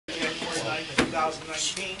9th,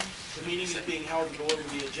 2019. The meeting is being held to go over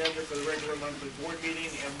the agenda for the regular monthly board meeting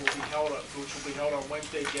and which will be held on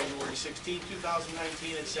Wednesday, January 16,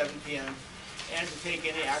 2019 at 7 p.m. and to take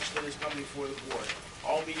any action that is coming before the board.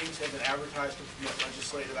 All meetings have been advertised to permit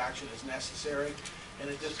legislative action as necessary. And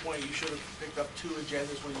at this point, you should have picked up two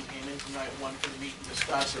agendas when you came in tonight, one for the meet and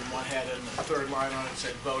discuss, and one had a third line on it that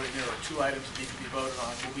said voting. There are two items that need to be voted on.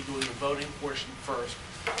 We'll be doing the voting portion first,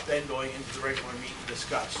 then going into the regular meet and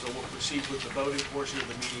discuss. So we'll proceed with the voting portion of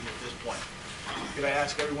the meeting at this point. Could I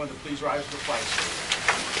ask everyone to please rise to the flag?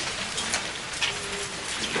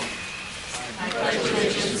 I pledge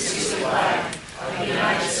allegiance to the flag of the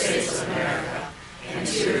United States of America and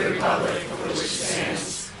to the republic for which it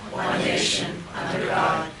stands, one nation, under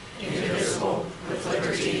God, indivisible, with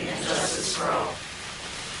liberty and justice for all.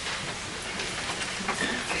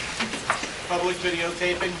 Public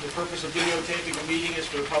videotaping. The purpose of videotaping a meeting is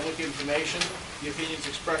for the public information. The opinions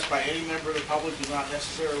expressed by any member of the public do not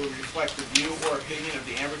necessarily reflect the view or opinion of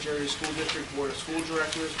the Ambridge Area School District Board of School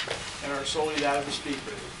Directors and are solely that of the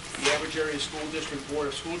speaker. The Ambridge Area School District Board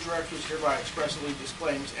of School Directors hereby expressly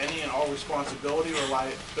disclaims any and all responsibility or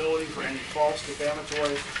liability for any false,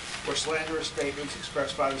 defamatory, or slanderous statements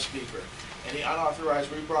expressed by the speaker. Any unauthorized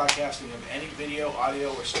rebroadcasting of any video,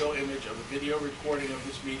 audio, or still image of a video recording of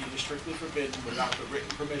this meeting is strictly forbidden without the written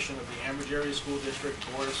permission of the Ambridge Area School District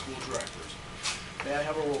Board of School Directors. May I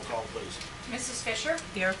have a roll call, please? Mrs. Fisher?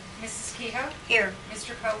 Here. Mrs. Kehoe? Here.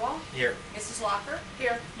 Mr. Kowal? Here. Mrs. Locker?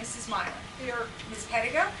 Here. Mrs. Myler? Here. Ms.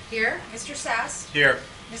 Pettigo? Here. Mr. Sass? Here.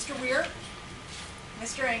 Mr. Weir?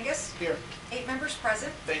 Mr. Angus? Here. 8 members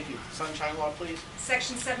present. Thank you. Sunshine law, please.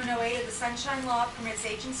 Section 708 of the Sunshine Law permits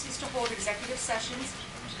agencies to hold executive sessions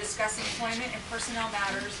to discuss employment and personnel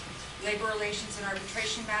matters, labor relations and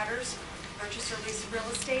arbitration matters, purchase or lease of real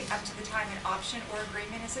estate up to the time an option or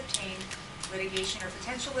agreement is obtained, litigation or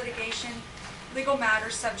potential litigation, legal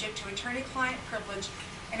matters subject to attorney-client privilege,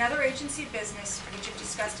 and other agency business which, if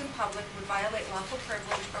discussed in public, would violate lawful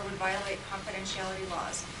privilege or would violate confidentiality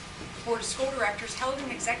laws. The Board of School Directors held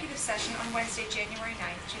an executive session on Wednesday, January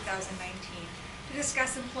 9th, 2019, to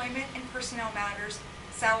discuss employment and personnel matters,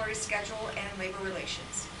 salary schedule, and labor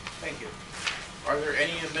relations. Thank you. Are there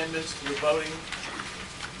any amendments to the voting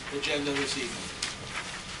agenda this evening?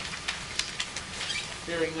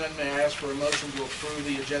 Hearing none, may I ask for a motion to approve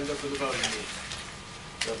the agenda for the voting meeting?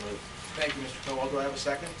 So moved. Thank you, Mr. Kowal. Do I have a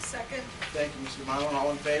second? Second. Thank you, Mr. Milan.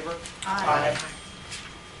 All in favor? Aye.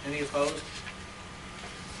 Any opposed?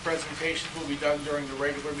 Presentations will be done during the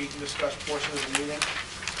regular meet and discuss portion of the meeting.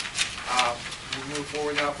 We'll move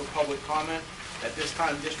forward now for public comment. At this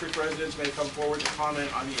time, district residents may come forward to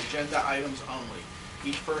comment on the agenda items only.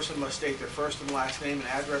 Each person must state their first and last name and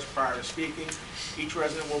address prior to speaking. Each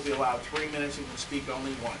resident will be allowed 3 minutes and can speak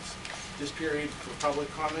only once. This period for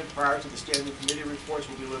public comment prior to the standing committee reports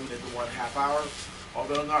will be limited to 1/2 hour.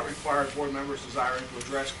 Although not required, board members desiring to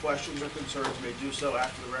address questions or concerns may do so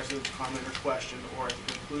after the resident's comment or question or at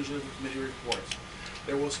the conclusion of the committee reports.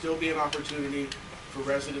 There will still be an opportunity for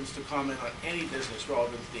residents to comment on any business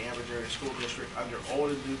relevant to the Ambridge Area School District under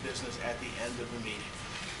old and new business at the end of the meeting.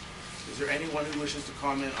 Is there anyone who wishes to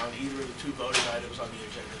comment on either of the two voting items on the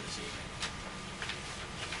agenda this evening?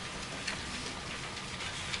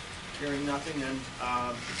 Hearing nothing, then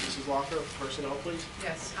Mrs. Locker, personnel, please.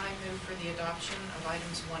 Yes, I move for the adoption of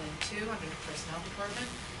items 1 and 2 under the Personnel Department.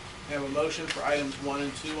 I have a motion for items 1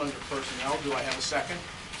 and 2 under personnel. Do I have a second?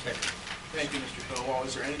 Second. Thank you, Mr. Kowal.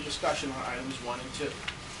 Is there any discussion on items 1 and 2?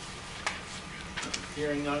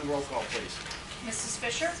 Hearing none, roll call, please. Mrs.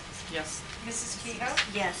 Fisher? Yes. Mrs. Kehoe?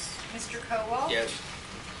 Yes. Mr. Kowal? Yes.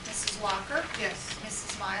 Mrs. Locker? Yes.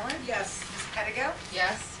 Mrs. Mylan? Yes. Ms. Pettigo?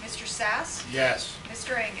 Yes. Mr. Sass? Yes.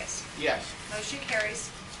 Mr. Angus? Yes. Motion carries.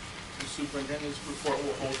 The superintendent's report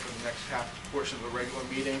will hold for the next half portion of the regular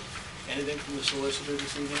meeting. Anything from the solicitor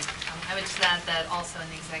this evening? I would just add that also in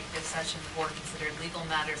the executive session, the board considered legal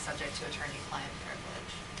matters subject to attorney-client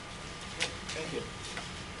privilege. Thank you.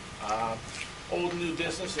 Old and new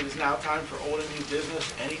business. It is now time for old and new business.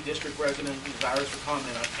 Any district resident who desires to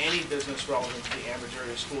comment on any business relevant to the Ambridge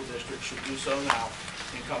Area School District should do so now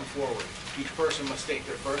and come forward. Each person must state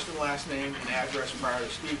their first and last name and address prior to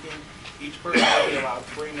speaking. Each person will be allowed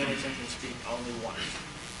 3 minutes and can speak only once.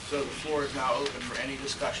 So the floor is now open for any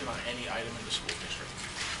discussion on any item in the school district.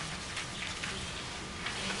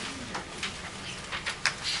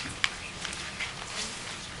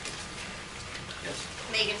 Yes.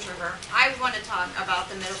 Megan Trigger. I want to talk about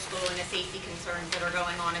the middle school and the safety concerns that are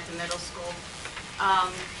going on at the middle school.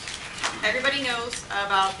 Everybody knows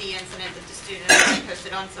about the incident that the student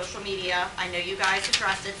posted on social media. I know you guys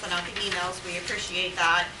addressed it, sent out the emails. We appreciate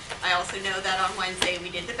that. I also know that on Wednesday we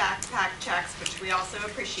did the backpack check We also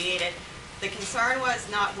appreciate it. The concern was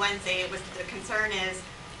not Wednesday, the concern is,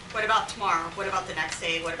 what about tomorrow? What about the next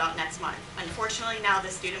day? What about next month? Unfortunately, now the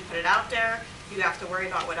student put it out there. You have to worry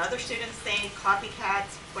about what other students think,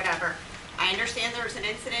 copycats, whatever. I understand there was an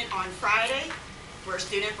incident on Friday where a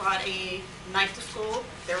student brought a knife to school.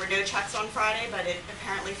 There were no checks on Friday, but it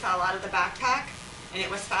apparently fell out of the backpack, and it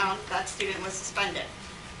was found that student was suspended.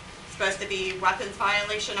 Supposed to be weapons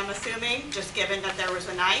violation, I'm assuming, just given that there was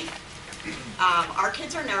a knife. Our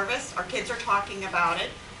kids are nervous. Our kids are talking about it.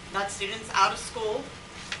 That student's out of school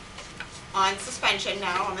on suspension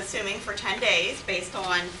now, I'm assuming, for 10 days based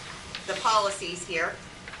on the policies here.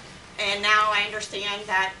 And now I understand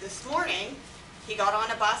that this morning he got on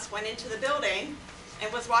a bus, went into the building,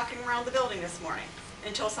 and was walking around the building this morning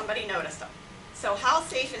until somebody noticed him. So how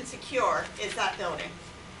safe and secure is that building?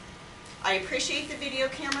 I appreciate the video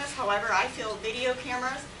cameras, however, I feel video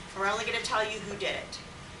cameras are only going to tell you who did it.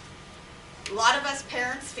 A lot of us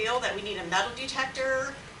parents feel that we need a metal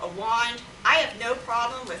detector, a wand. I have no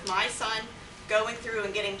problem with my son going through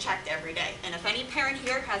and getting checked every day. And if any parent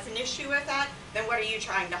here has an issue with that, then what are you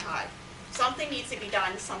trying to hide? Something needs to be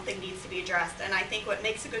done, something needs to be addressed. And I think what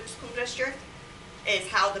makes a good school district is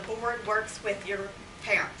how the board works with your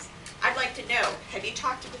parents. I'd like to know, have you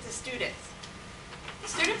talked with the students? The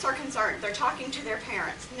students are concerned. They're talking to their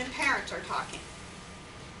parents, and the parents are talking.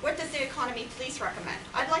 What does the economy police recommend?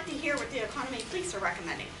 I'd like to hear what the economy police are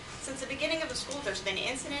recommending. Since the beginning of the school, there's been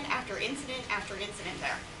incident after incident after incident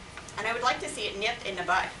there. And I would like to see it nipped in the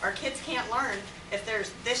bud. Our kids can't learn if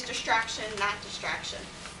there's this distraction, that distraction.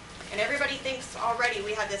 And everybody thinks already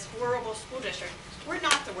we have this horrible school district. We're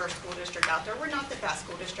not the worst school district out there. We're not the best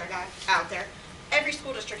school district out there. Every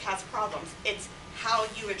school district has problems. It's how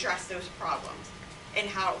you address those problems and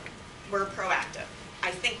how we're proactive.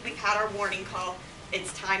 I think we've had our warning call.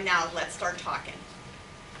 It's time now, let's start talking.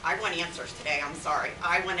 I want answers today, I'm sorry.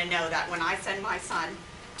 I want to know that when I send my son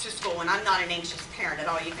to school, and I'm not an anxious parent at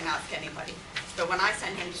all, you can ask anybody, but when I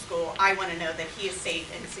send him to school, I want to know that he is safe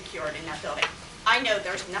and secured in that building. I know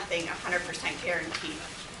there's nothing 100% guaranteed.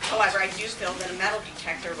 However, I do feel that a metal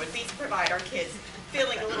detector would at least provide our kids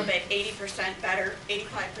feeling a little bit 80% better,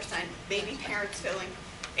 85%, maybe parents feeling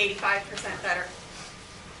 85% better.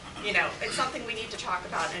 You know, it's something we need to talk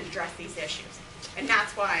about and address these issues. And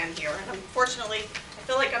that's why I'm here. And unfortunately, I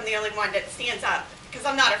feel like I'm the only one that stands up because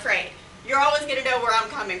I'm not afraid. You're always going to know where I'm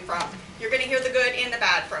coming from. You're going to hear the good and the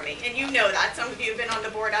bad from me. And you know that. Some of you have been on the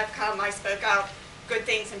board. I've come. I spoke out good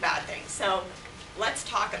things and bad things. So let's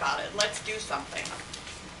talk about it. Let's do something.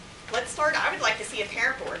 Let's start. I would like to see a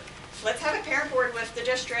parent board. Let's have a parent board with the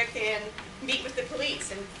district and meet with the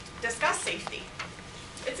police and discuss safety.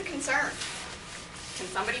 It's a concern. Can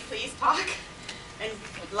somebody please talk and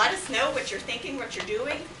let us know what you're thinking, what you're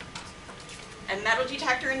doing? A metal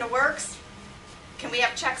detector in the works? Can we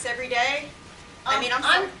have checks every day? I'm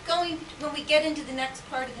going, when we get into the next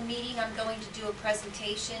part of the meeting, I'm going to do a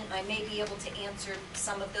presentation. I may be able to answer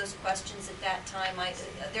some of those questions at that time.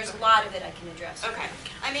 There's a lot of it I can address. Okay.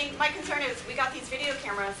 I mean, my concern is we got these video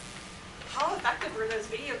cameras. How effective were those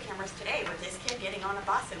video cameras today with this kid getting on a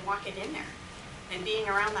bus and walking in there and being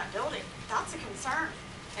around that building? That's a concern.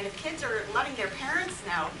 And if kids are letting their parents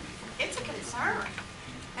know, it's a concern.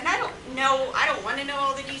 And I don't want to know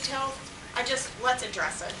all the details. Let's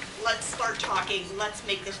address it. Let's start talking. Let's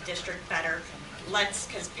make this district better.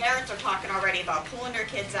 Because parents are talking already about pulling their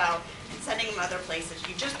kids out and sending them other places.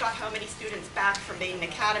 You just got how many students back from Baden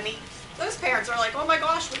Academy? Those parents are like, oh my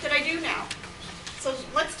gosh, what did I do now? So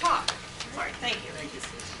let's talk. Sorry, thank you. Thank you.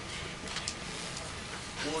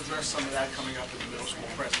 We'll address some of that coming up in the middle school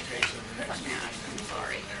presentation in the next meeting. I'm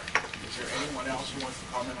sorry. Is there anyone else who wants to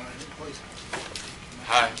comment on it, please?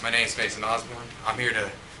 Hi, my name is Mason Osborne. I'm here to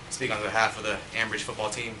speak on behalf of the Ambridge football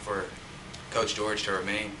team for Coach George to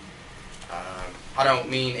remain. I don't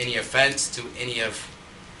mean any offense to any of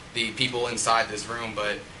the people inside this room,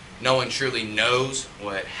 but no one truly knows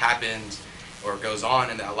what happens or goes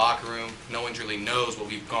on in that locker room. No one truly knows what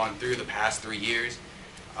we've gone through the past 3 years.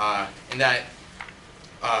 And that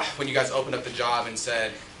when you guys opened up the job and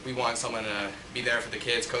said, we want someone to be there for the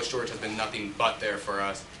kids, Coach George has been nothing but there for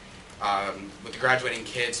us. With the graduating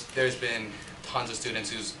kids, there's been tons of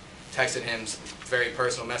students who's texted him very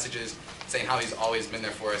personal messages saying how he's always been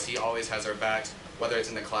there for us. He always has our backs, whether it's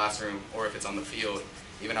in the classroom or if it's on the field.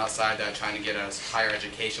 Even outside that, trying to get us higher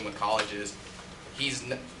education with colleges. He's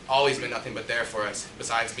always been nothing but there for us.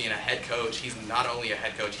 Besides being a head coach, he's not only a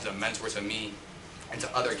head coach, he's a mentor to me and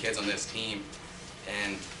to other kids on this team.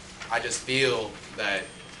 And I just feel that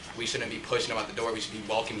we shouldn't be pushing him out the door, we should be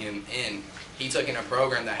welcoming him in. He took in a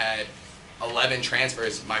program that had 11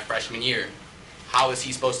 transfers my freshman year. how is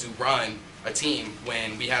he supposed to run a team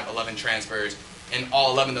when we have 11 transfers and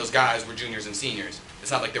all 11 of those guys were juniors and seniors?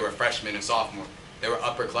 It's not like they were freshmen and sophomore. They were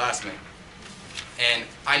upperclassmen. And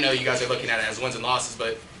I know you guys are looking at it as wins and losses,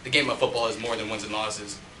 but the game of football is more than wins and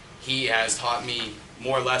losses. He has taught me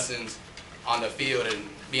more lessons on the field and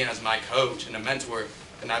being as my coach and a mentor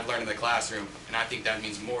than I've learned in the classroom. And I think that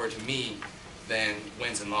means more to me than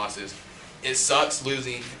wins and losses. It sucks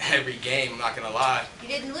losing every game, I'm not going to lie. You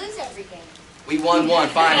didn't lose every game. We won one,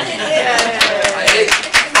 finally. Finally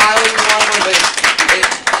we won one, but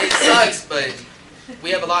it sucks, but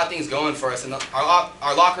we have a lot of things going for us. And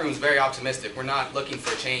our locker room is very optimistic. We're not looking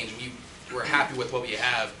for change. We're happy with what we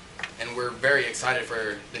have, and we're very excited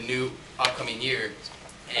for the new upcoming year.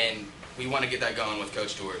 And we want to get that going with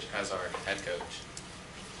Coach George as our head coach.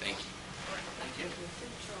 Thank you. Thank you.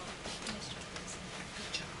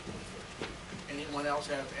 Anyone else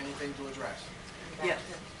have anything to address? Yes.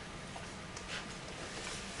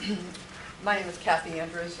 My name is Kathy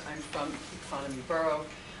Andrews. I'm from Economy Borough.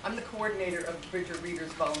 I'm the coordinator of the Bridger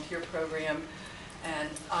Readers Volunteer Program, and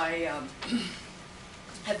I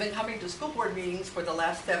have been coming to school board meetings for the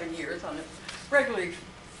last 7 years on a regularly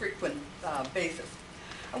frequent basis.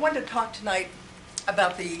 I wanted to talk tonight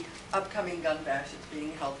about the upcoming gun bash that's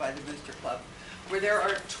being held by the Booster Club, where there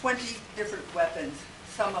are 20 different weapons,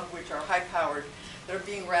 some of which are high-powered, that are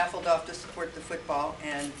being raffled off to support the football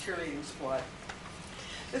and cheerleading squad.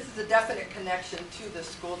 This is a definite connection to the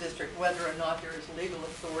school district, whether or not there is legal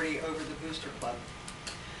authority over the Booster Club.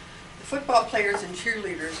 The football players and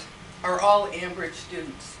cheerleaders are all Ambridge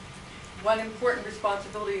students. One important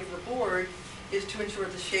responsibility of the board is to ensure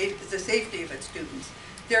the safety of its students.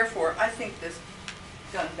 Therefore, I think this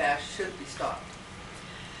gun bash should be stopped.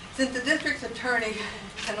 Since the district's attorney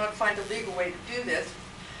cannot find a legal way to do this,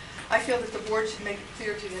 I feel that the board should make it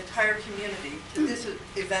clear to the entire community that this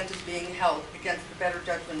event is being held against the better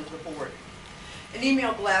judgment of the board. An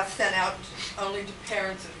email blast sent out only to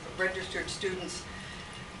parents of registered students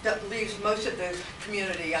that leaves most of the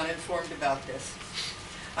community uninformed about this.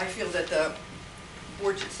 I feel that the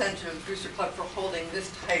board should censure the Booster Club for holding this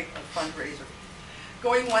type of fundraiser.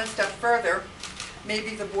 Going one step further,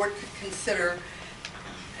 maybe the board could consider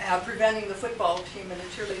preventing the football team and the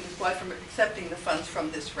cheerleading squad from accepting the funds from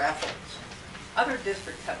this raffle. Other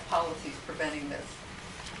districts have policies preventing this.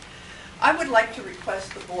 I would like to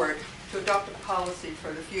request the board to adopt a policy for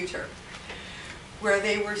the future where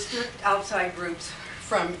they restrict outside groups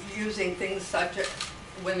from using things such as,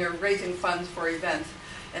 when they're raising funds for events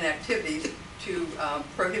and activities, to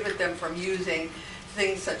prohibit them from using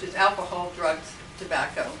things such as alcohol, drugs,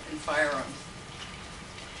 tobacco, and firearms.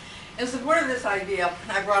 In support of this idea,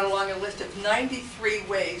 I brought along a list of 93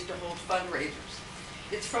 ways to hold fundraisers.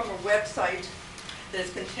 It's from a website that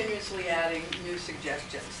is continuously adding new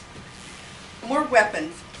suggestions. More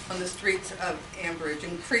weapons on the streets of Ambridge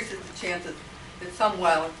increases the chances that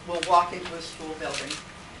someone will walk into a school building,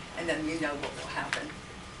 and then we know what will happen.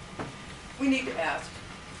 We need to ask,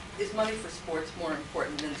 is money for sports more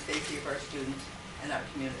important than the safety of our students and our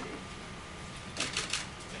community? Thank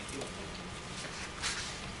you.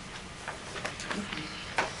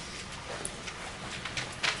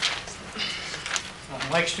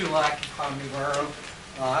 Mike Stulak, Economy Borough.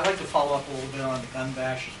 I'd like to follow up a little bit on the gun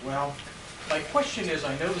bash as well. My question is,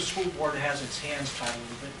 I know the school board has its hands tied a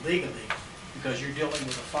little bit legally because you're dealing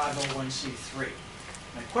with a 501c3.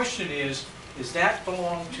 My question is that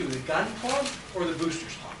belong to the gun club or the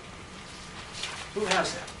boosters club? Who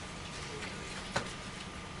has that?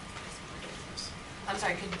 I'm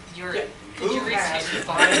sorry, could you Who restate has the the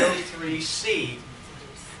question? 503c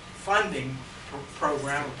funding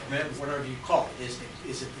program, or permit, whatever you call it?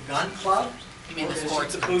 Is it the gun club? You mean or the is it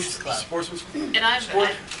sports the booster club? Sportsman's club. And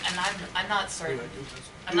I'm not certain.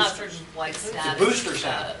 I'm not certain like status. The boosters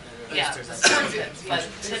have it. Yeah, the sportsmen, but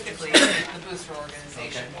typically the booster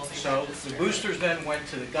organization will be So registered. the boosters then went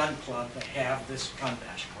to the gun club to have this gun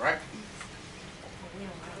bash, correct?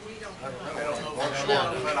 I don't know for sure,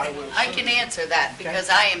 but I would I assume. can answer that because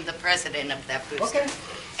I am the president of that booster. Okay.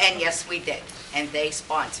 And yes, we did, and they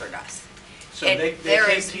sponsored us. So And they there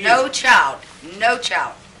came is to you. no child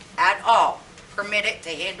at all permitted to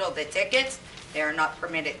handle the tickets. They are not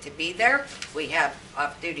permitted to be there. We have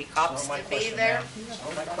off-duty cops That's not my to be question, there. ma'am. That's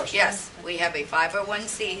not my question. Yes, we have a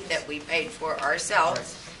 501c that we paid for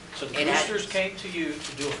ourselves. So the It had- boosters came to you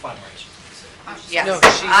to do a fundraiser. Yes, No,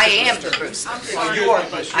 she's I the am the booster. booster. Oh, you are the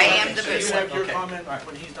But booster. I am the so you booster. have your Okay. comment All right.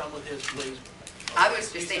 when he's done with his, please. I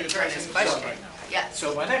was just answering his question. Yes.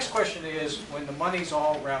 So my next question is, when the money's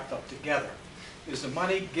all wrapped up together, is the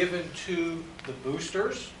money given to the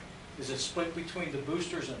boosters? Is it split between the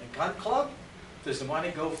boosters and the gun club? Does the money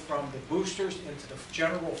go from the boosters into the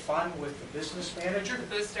general fund with the business manager?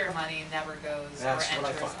 The booster money never goes or That's what I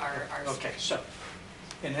enters thought. our. Okay, so,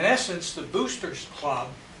 in essence, the Boosters Club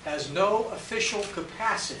has no official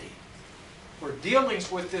capacity for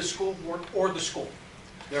dealings with this school board or the school.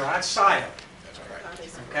 They're outside of it, That's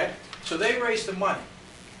correct. okay? So they raise the money.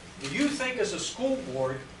 Do you think as a school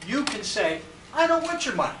board, you can say, I don't want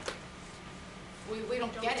your money, We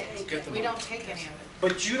don't get it. We don't take any of it.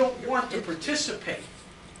 but you don't want to participate?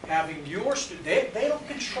 Having your, they don't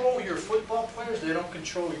control your football players, they don't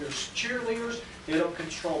control your cheerleaders, they don't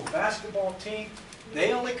control the basketball team,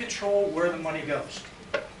 they only control where the money goes.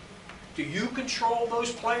 Do you control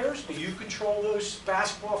those players? Do you control those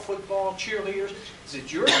basketball, football, cheerleaders? Is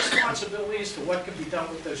it your responsibility as to what can be done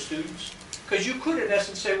with those students? Because you could, in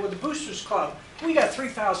essence, say, well, the Boosters Club, we got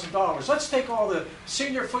 $3,000. Let's take all the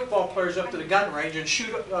senior football players up to the gun range and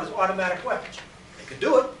shoot automatic weapons. They could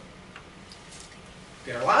do it.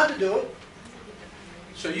 They're allowed to do it.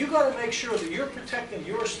 So you got to make sure that you're protecting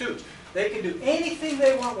your students. They can do anything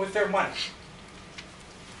they want with their money.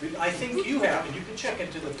 I think you have, and you can check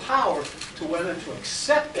into the power to whether to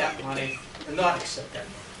accept that money or not accept that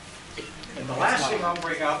money. And the last thing I'll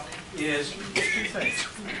bring up is two things.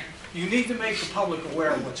 You need to make the public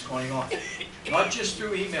aware of what's going on, not just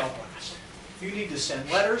through email blast. You need to send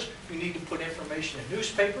letters, you need to put information in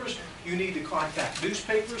newspapers, you need to contact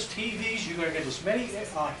newspapers, TVs, you're going to get as many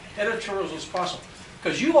editorials as possible.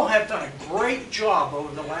 Because you all have done a great job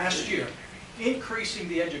over the last year increasing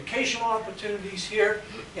the educational opportunities here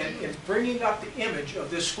and bringing up the image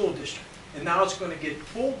of this school district. And now it's going to get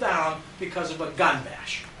pulled down because of a gun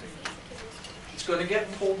bash. It's going to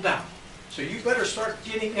get pulled down. So you better start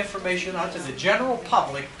getting information out to the general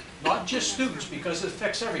public, not just students, because it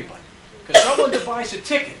affects everybody. Because someone that buys a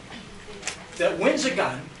ticket that wins a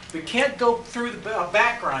gun but can't go through the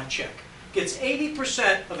background check gets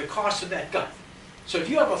 80% of the cost of that gun. So if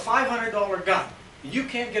you have a $500 gun, and you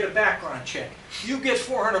can't get a background check, you get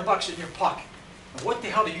 $400 in your pocket. Now what the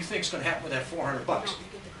hell do you think is going to happen with that $400?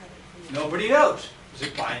 Nobody knows. Does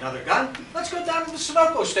it buy another gun? Let's go down to the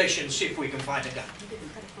Sunoco station and see if we can find a gun.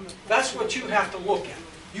 That's what you have to look at.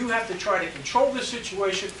 You have to try to control the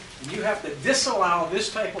situation, and you have to disallow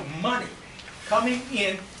this type of money coming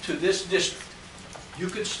into this district. You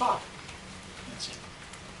could stop it. That's it.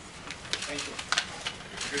 Thank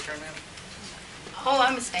you. Your turn, ma'am. All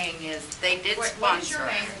I'm saying is, they did What is sponsor your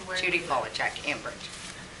name and where do you Judy live? Polachek, Ambridge.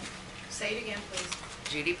 Say it again, please.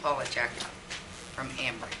 Judy Polachek from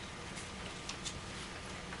Ambridge.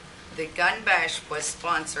 The gun bash was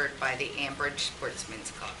sponsored by the Ambridge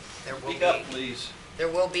Sportsman's Club. Speak up, please. There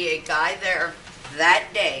will be a guy there that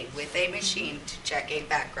day with a machine to check a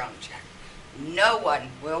background check. No one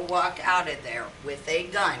will walk out of there with a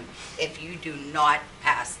gun if you do not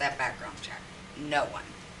pass that background check. No one.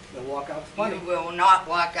 They'll walk out with money. You will not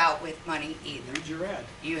walk out with money either. Read your ad.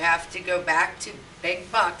 You have to go back to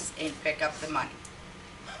big bucks and pick up the money.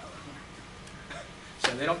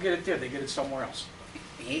 So they don't get it there, they get it somewhere else.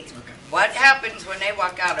 What happens when they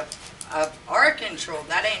walk out of our control,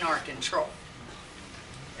 that ain't our control.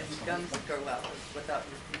 And guns go out without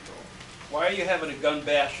your control. Why are you having a gun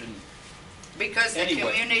bash in Because the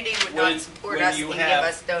Anyway, community would when- not support when us you and give have-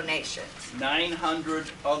 us donations.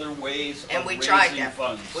 900 other ways And of we tried raising them.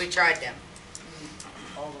 funds? We tried them.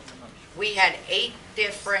 All of them. We had 8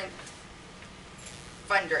 different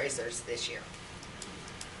fundraisers this year.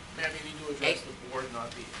 Ma'am, you need to address the board,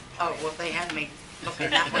 not the... Oh, well, they had me looking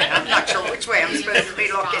that way. I'm not sure which way I'm supposed to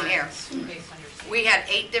be looking here. Based on your statement. We had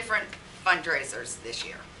 8 different fundraisers this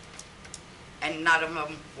year, and none of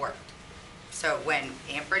them worked. So when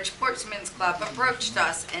Ambridge Sportsman's Club approached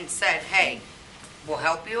us and said, hey, we'll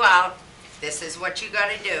help you out, this is what you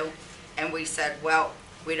gotta do, and we said, well,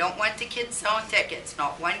 we don't want the kids selling tickets.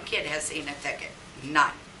 Not one kid has seen a ticket.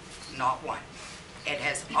 None. Not one. It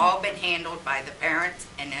has all been handled by the parents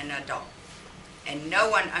and an adult. And no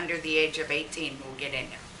one under the age of 18 will get in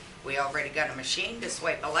there. We already got a machine to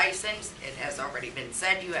swipe a license. It has already been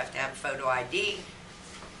said you have to have photo ID.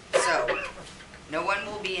 So no one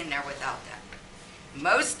will be in there without that.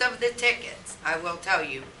 Most of the tickets, I will tell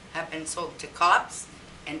you, have been sold to cops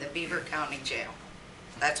and the Beaver County Jail.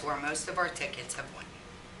 That's where most of our tickets have went.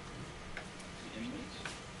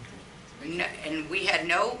 No, and we had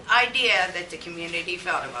no idea that the community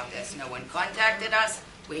felt about this. No one contacted us.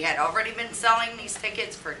 We had already been selling these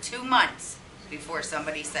tickets for 2 months before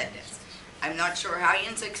somebody said this. I'm not sure how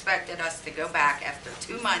yous expected us to go back after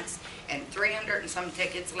 2 months and 300 and some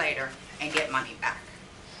tickets later and get money back.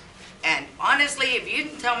 And honestly, if you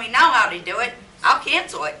can tell me now how to do it, I'll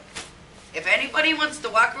cancel it. If anybody wants to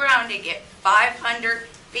walk around and get 500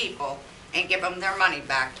 people and give them their money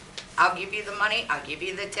back. I'll give you the money, I'll give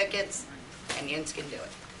you the tickets, and yins can do it.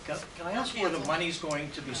 Can I ask where the money's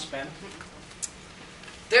going to be spent?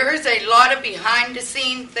 There is a lot of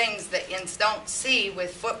behind-the-scene things that yins don't see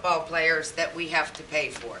with football players that we have to pay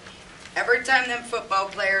for. Every time them football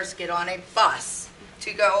players get on a bus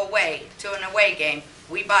to go away to an away game,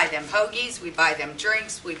 we buy them hoagies, we buy them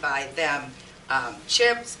drinks, we buy them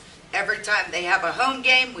chips. Every time they have a home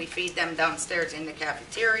game, we feed them downstairs in the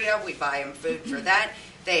cafeteria. We buy them food for that.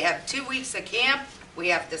 They have 2 weeks of camp. We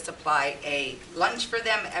have to supply a lunch for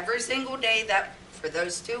them every single day that for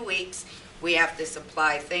those 2 weeks. We have to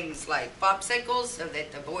supply things like popsicles so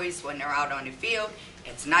that the boys, when they're out on the field,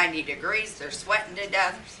 it's 90 degrees, they're sweating to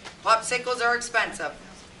death. Popsicles are expensive.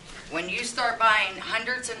 When you start buying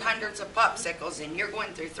hundreds and hundreds of popsicles and you're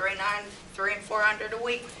going through 300 and 400 a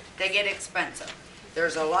week, they get expensive.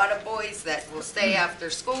 There's a lot of boys that will stay after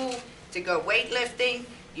school to go weightlifting.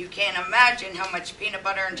 You can't imagine how much peanut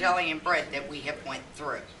butter and jelly and bread that we have went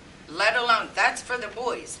through. Let alone, that's for the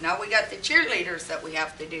boys. Now we got the cheerleaders that we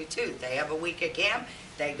have to do too. They have a week of camp,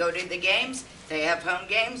 they go to the games, they have home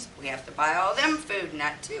games, we have to buy all them food and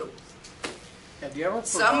that too. Have you ever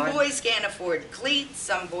Some provided? boys can't afford cleats,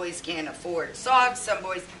 some boys can't afford socks, some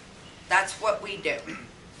boys, that's what we do.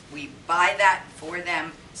 We buy that for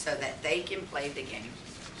them so that they can play the game.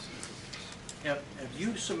 Have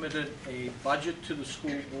you submitted a budget to the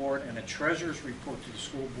school board and a treasurer's report to the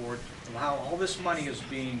school board of how all this money is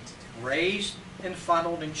being raised and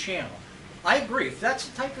funneled and channeled? I agree, if that's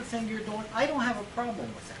the type of thing you're doing, I don't have a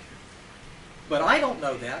problem with that. But I don't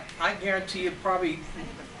know that. I guarantee you probably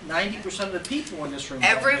 90% of the people in this room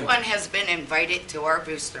don't know Everyone that. has been invited to our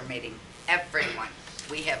booster meeting. Everyone.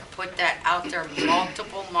 We have put that out there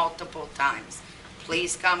multiple times.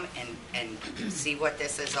 Please come and see what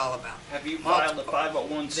this is all about. Have you filed a Multiple.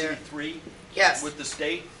 501c3 Yes, with the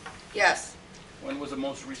state? yes, When was the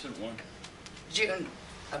most recent one? June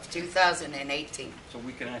of 2018. So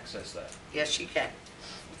we can access that. Yes, you can.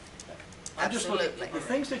 I'm just Absolutely. looking, the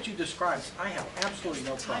things that you described, I have absolutely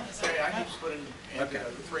no problem. Okay, I need to put in, Okay.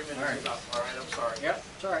 the 3 minutes All right. is up, all right, I'm sorry. Yep,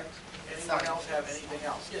 it's all right. Anyone else have anything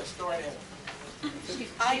else? Yes, go right ahead.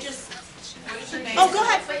 I just, Oh, go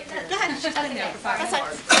ahead, go ahead. That's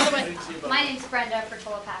it. My name's Brenda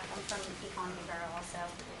Bertolopak. I'm from Economy Borough also.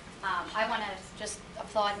 I want to just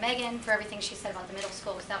applaud Megan for everything she said about the middle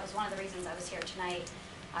school, because that was one of the reasons I was here tonight.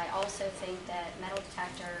 I also think that metal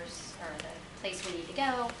detectors are the place we need to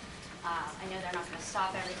go. I know they're not going to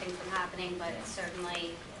stop everything from happening, but it's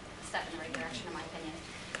certainly a step in the right direction, in my opinion.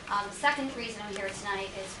 The second reason I'm here tonight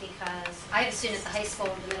is because I have a student at the high school,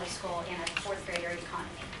 the middle school, and a fourth grader in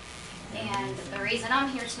economy. And the reason I'm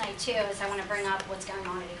here tonight too is I want to bring up what's going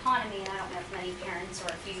on in economy, and I don't know if many parents or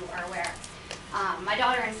if you are aware. My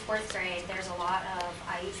daughter in fourth grade, there's a lot of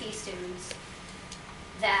IEP students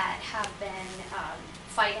that have been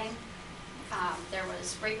fighting. There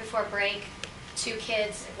was right before break, 2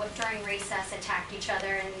 kids during recess attacked each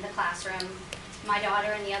other in the classroom. My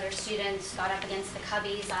daughter and the other students got up against the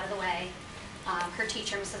cubbies out of the way. Her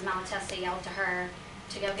teacher, Mrs. Malatesta, yelled to her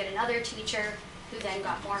to go get another teacher, who then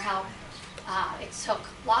got more help. It took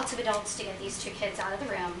lots of adults to get these 2 kids out of the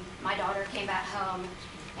room. My daughter came back home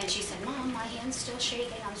and she said, "Mom, my hand's still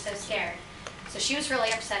shaking, I'm so scared." So she was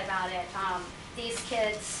really upset about it. These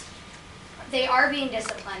kids, they are being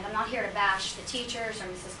disciplined. I'm not here to bash the teachers or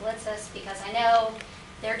Mrs. Glitzis, because I know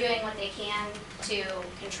they're doing what they can to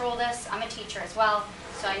control this. I'm a teacher as well,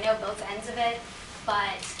 so I know both ends of it.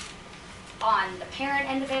 But on the parent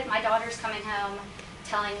end of it, my daughter's coming home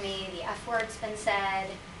telling me the F word's been said,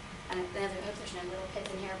 and I hope there's no little kids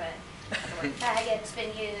in here, but the word faggot's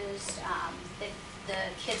been used. The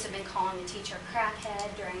kids have been calling the teacher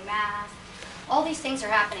crackhead during math. All these things are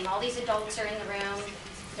happening. All these adults are in the room.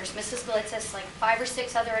 There's Mrs. Glitzis, like 5 or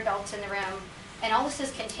 6 other adults in the room. And all this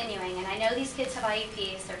is continuing. And I know these kids have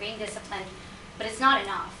IEPs, they're being disciplined, but it's not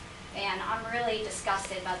enough. And I'm really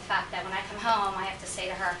disgusted by the fact that when I come home, I have to say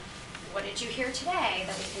to her, "What did you hear today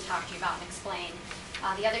that we can talk to you about and explain?"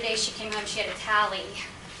 The other day she came home, she had a tally,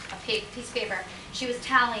 a piece of paper. She was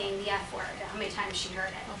tallying the F word, how many times she heard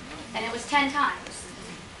it. And it was 10 times.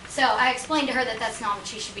 So I explained to her that that's not what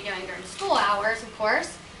she should be doing during school hours, of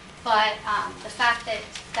course. But the fact that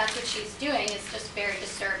that's what she's doing is just very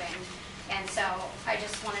disturbing. And so I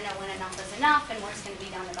just want to know when enough is enough and what's going to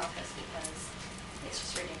be done about this, because it's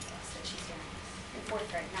just ridiculous that she's doing this in 4th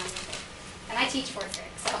grade, 9 years old. And I teach 4th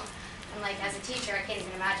grade, so I'm like, as a teacher, I can't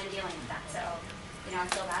even imagine dealing with that. So, you know, I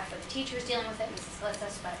feel bad for the teachers dealing with it, Mrs.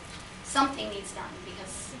 Glitzis, but something needs done,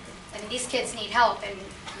 because I mean, these kids need help, and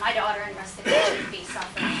my daughter and the rest of the kids should be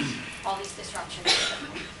suffering all these disruptions.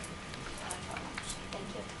 Thank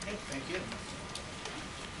you. Okay, thank you.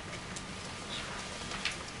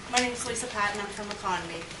 My name is Lisa Patton, I'm from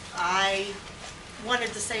Economy. I wanted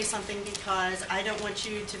to say something because I don't want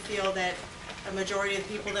you to feel that a majority of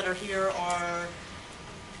the people that are here are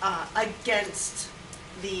against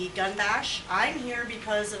the gun bash. I'm here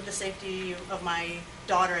because of the safety of my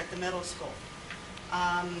daughter at the middle school.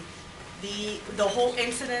 The whole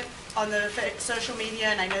incident on the social media,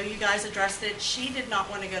 and I know you guys addressed it, she did not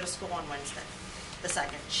want to go to school on Wednesday, the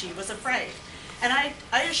 2nd. She was afraid. And I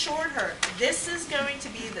assured her, this is going to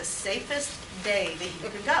be the safest day that you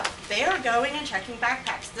could go. They are going and checking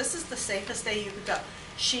backpacks. This is the safest day you could go.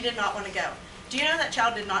 She did not want to go. Do you know that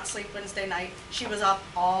child did not sleep Wednesday night? She was up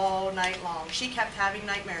all night long. She kept having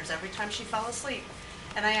nightmares every time she fell asleep.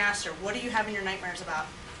 And I asked her, what are you having your nightmares about?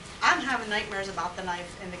 I'm having nightmares about the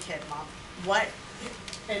knife and the kid, Mom. What?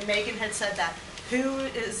 And Megan had said that. Who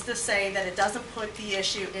is to say that it doesn't put the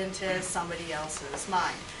issue into somebody else's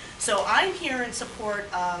mind? So I'm here in support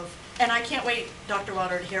of, and I can't wait, Dr.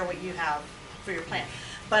 Wilder, to hear what you have for your plan.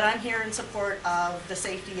 But I'm here in support of the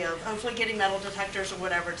safety of hopefully getting metal detectors or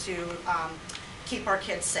whatever to keep our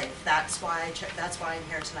kids safe. That's why I'm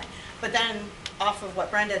here tonight. But then, off of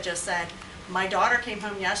what Brenda just said, my daughter came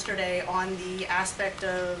home yesterday on the aspect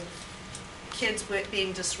of kids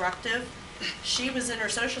being disruptive. She was in her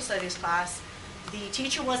social studies class. The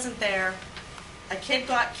teacher wasn't there. A kid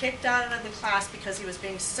got kicked out of the class because he was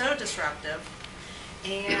being so disruptive,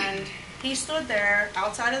 and he stood there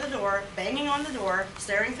outside of the door, banging on the door,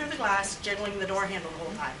 staring through the glass, jiggling the door handle the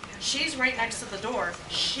whole time. She's right next to the door.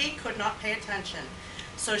 She could not pay attention.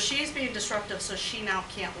 So she's being disruptive, so she now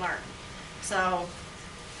can't learn. So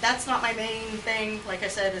that's not my main thing. Like I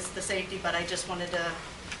said, it's the safety, but I just wanted to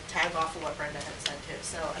tag off of what Brenda had said too.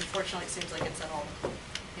 So unfortunately, it seems like it's at all,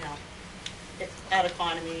 you know, it's at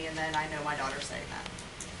Economy, and then I know my daughter's saying that.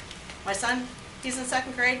 My son, he's in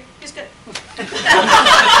 2nd grade. He's good. We're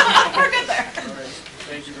good there. All right,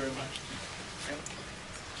 thank you very much. Yep.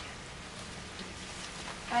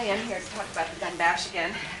 I am here to talk about the gun bash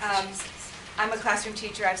again. I'm a classroom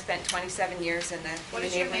teacher. I've spent 27 years in the What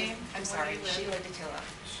is your neighboring- name? I'm Where sorry, do you live? Sheila DeTillo,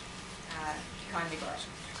 Economy Borough.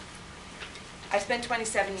 I've spent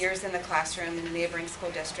 27 years in the classroom in the neighboring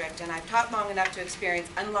school district, and I've taught long enough to experience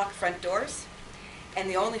unlocked front doors, and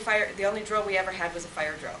the only drill we ever had was a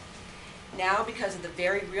fire drill. Now, because of the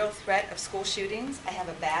very real threat of school shootings, I have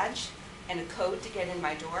a badge and a code to get in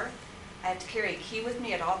my door. I have to carry a key with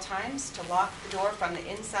me at all times to lock the door from the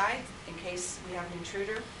inside in case we have an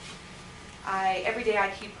intruder. Every day I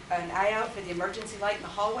keep an eye out for the emergency light in the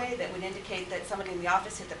hallway that would indicate that somebody in the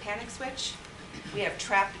office hit the panic switch. We have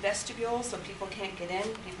trapped vestibules so people can't get in,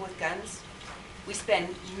 people with guns. We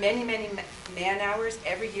spend many, many man hours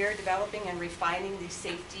every year developing and refining these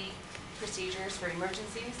safety procedures for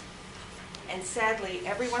emergencies. And sadly,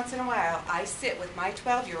 every once in a while, I sit with my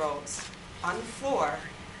 12-year-olds on the floor,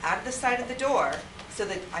 out of the side of the door, so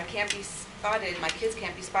that I can't be spotted, my kids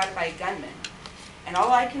can't be spotted by a gunman. And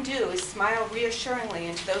all I can do is smile reassuringly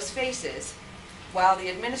into those faces while the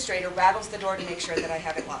administrator rattles the door to make sure that I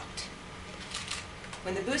have it locked.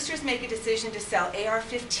 When the boosters make a decision to sell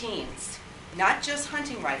AR-15s, not just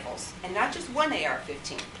hunting rifles, and not just one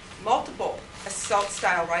AR-15, multiple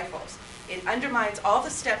assault-style rifles, it undermines all the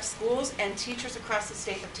steps schools and teachers across the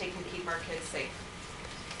state have taken to keep our kids safe.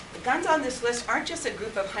 The guns on this list aren't just a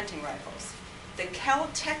group of hunting rifles. The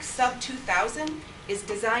Kel-Tec Sub 2000 is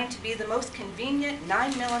designed to be the most convenient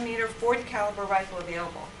 9mm 40 caliber rifle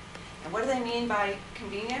available. And what do they mean by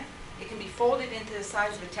convenient? It can be folded into the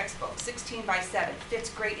size of a textbook, 16 by 7, fits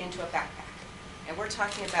great into a backpack. And we're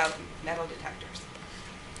talking about metal detectors.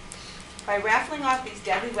 By raffling off these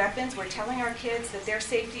deadly weapons, we're telling our kids that their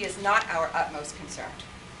safety is not our utmost concern.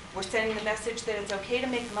 We're sending the message that it's okay to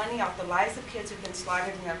make money off the lives of kids who've been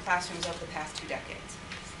slaughtered in their classrooms over the past 2 decades.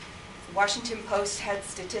 The Washington Post had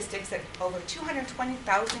statistics that over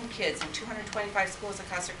 220,000 kids in 225 schools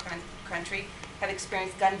across the country have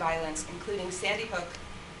experienced gun violence, including Sandy Hook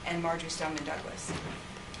and Marjorie Stoneman Douglas.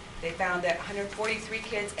 They found that 143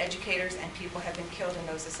 kids, educators, and people have been killed in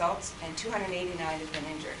those assaults, and 289 have been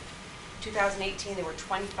injured. In 2018, there were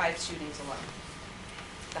 25 shootings alone,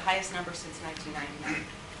 the highest number since 1999.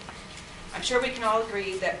 I'm sure we can all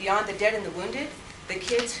agree that beyond the dead and the wounded, the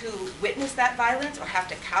kids who witness that violence or have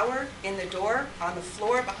to cower in the door, on the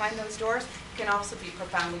floor behind those doors, can also be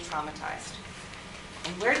profoundly traumatized.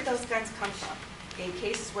 And where did those guns come from? In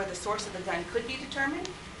cases where the source of the gun could be determined,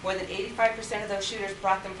 more than 85% of those shooters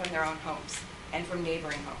brought them from their own homes and from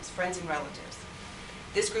neighboring homes, friends and relatives.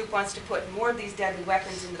 This group wants to put more of these deadly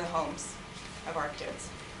weapons into the homes of our kids.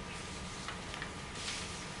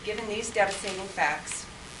 Given these devastating facts,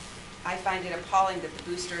 I find it appalling that the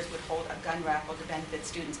boosters would hold a gun raffle to benefit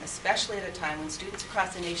students, especially at a time when students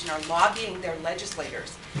across the nation are lobbying their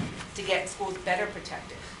legislators to get schools better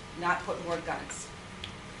protected, not put more guns.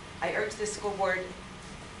 I urge the school board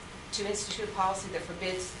to institute a policy that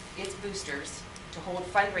forbids its boosters to hold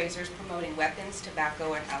fundraisers promoting weapons,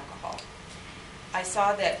 tobacco, and alcohol. I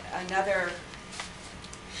saw that another,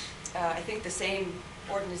 I think the same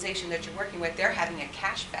organization that you're working with, they're having a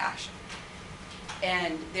cash bash.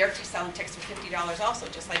 And they're selling tickets for $50 also,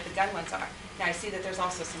 just like the gun ones are. Now, I see that there's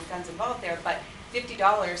also some guns involved there, but $50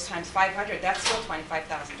 times 500, that's still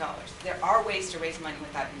 $25,000. There are ways to raise money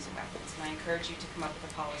without using weapons, and I encourage you to come up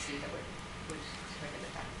with a policy that would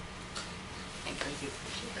prohibit that. Thank you.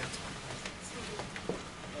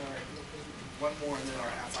 All right, one more and then our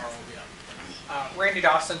half hour will be up. Randy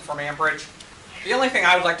Dawson from Ambridge. The only thing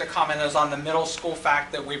I would like to comment is on the middle school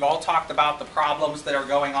fact that we've all talked about the problems that are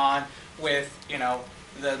going on with,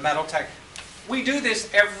 the metal tech. We do this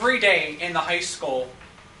every day in the high school.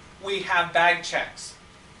 We have bag checks.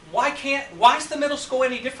 Why is the middle school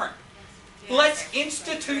any different? Let's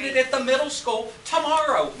institute it at the middle school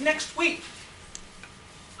tomorrow, next week.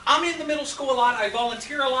 I'm in the middle school a lot. I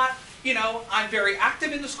volunteer a lot. I'm very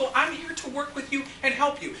active in the school. I'm here to work with you and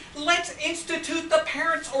help you. Let's institute the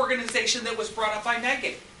parents' organization that was brought up by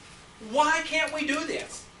Megan. Why can't we do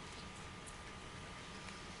this?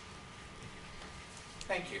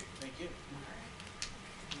 Thank you. Thank you.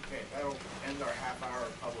 Okay, that'll end our half hour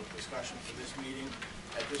of public discussion for this meeting.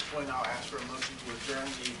 At this point, I'll ask for a motion to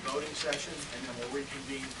adjourn the voting session, and then we'll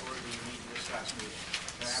reconvene for the meet and discuss meeting.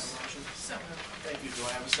 Can I have a motion? So moved. Thank you. Do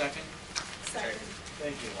I have a second? Second.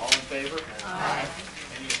 Thank you. All in favor? Aye.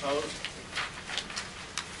 Any opposed?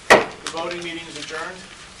 The voting meeting is adjourned.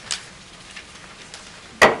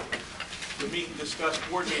 The meet and discuss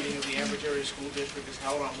board meeting of the Ambridge Area School District is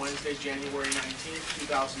held on Wednesday, January 19th,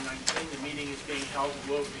 2019. The meeting is being held to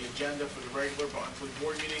go over the agenda for the regular monthly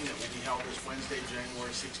board meeting that will be held this Wednesday, January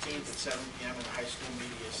 16th at 7 p.m. in the High School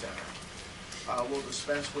Media Center. We'll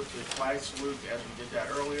dispense with the flag salute as we did that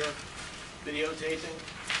earlier. Videotaping.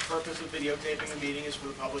 The purpose of videotaping a meeting is for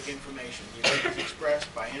the public information. The opinions expressed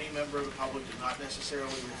by any member of the public do not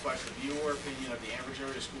necessarily reflect the view or opinion of the Ambridge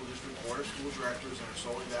Area School District Board of School Directors and are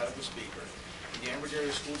solely that of the speaker. The Ambridge Area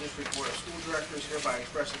School District Board of School Directors hereby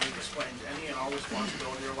expressly disclaims any and all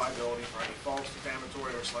responsibility or liability for any false,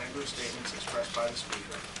 defamatory, or slanderous statements expressed by the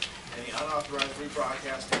speaker. Any unauthorized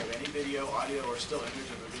rebroadcasting of any video, audio, or still image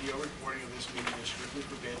of the video recording of this meeting is strictly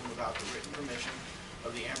forbidden without the written permission of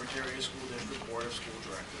the Ambridge Area School District Board of School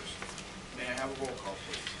Directors. May I have a roll call,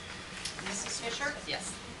 please? Mrs. Fisher? Yes.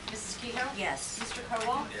 Mrs. Kehoe? Yes. Mr.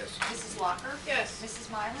 Kowal? Yes. Mrs. Locker? Yes. Mrs.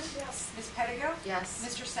 Mylan? Yes. Ms. Pettigo? Yes.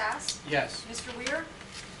 Mr. Sass? Yes. Mr. Weir?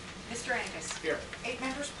 Mr. Angus? Here. 8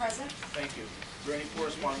 members present. Thank you. Is there any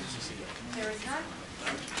correspondence this evening? There is none.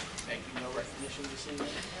 Thank you. No recognition this evening?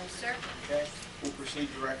 No, sir. Okay. We'll proceed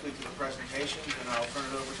directly to the presentations, and I'll turn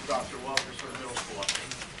it over to Dr. Walters for the middle school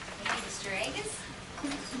update. Thank you, Mr. Angus.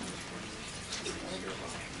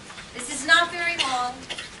 This is not very long,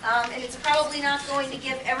 and it's probably not going to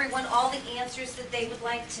give everyone all the answers that they would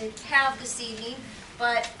like to have this evening,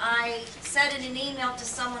 but I said in an email to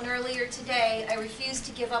someone earlier today, I refuse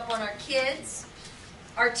to give up on our kids,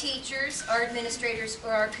 our teachers, our administrators,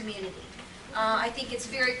 or our community. I think it's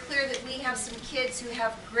very clear that we have some kids who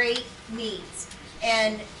have great needs.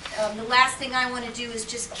 And the last thing I want to do is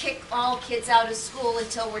just kick all kids out of school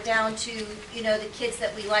until we're down to, the kids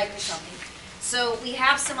that we like or something. So we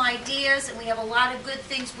have some ideas, and we have a lot of good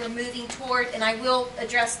things we're moving toward, and I will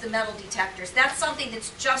address the metal detectors. That's something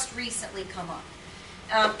that's just recently come up.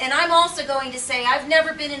 And I'm also going to say I've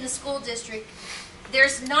never been in a school district.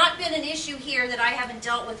 There's not been an issue here that I haven't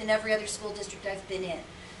dealt with in every other school district I've been in.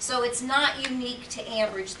 So it's not unique to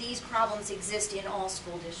Ambridge. These problems exist in all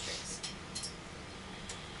school districts.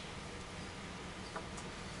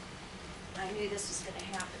 I knew this was going to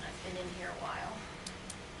happen. I've been in here a while.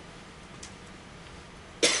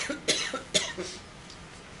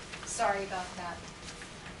 Sorry about that.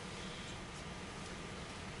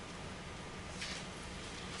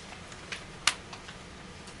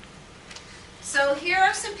 So here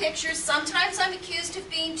are some pictures. Sometimes I'm accused of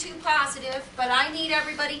being too positive, but I need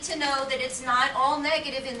everybody to know that it's not all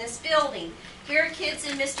negative in this building. Here are kids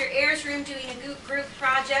in Mr. Ayers' room doing a group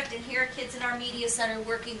project, and here are kids in our media center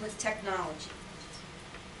working with technology.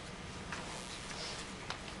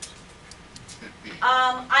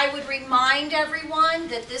 I would remind everyone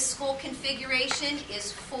that this school configuration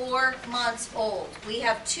is 4 months old. We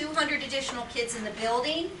have 200 additional kids in the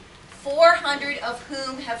building, 400 of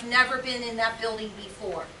whom have never been in that building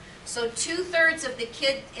before. So 2/3 of the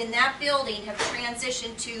kids in that building have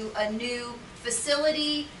transitioned to a new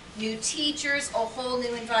facility, new teachers, a whole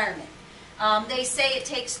new environment. They say it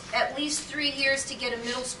takes at least 3 years to get a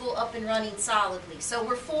middle school up and running solidly. So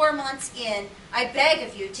we're 4 months in. I beg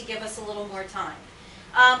of you to give us a little more time.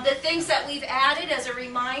 The things that we've added as a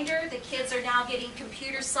reminder, the kids are now getting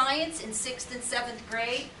computer science in 6th and 7th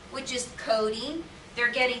grade, which is coding. They're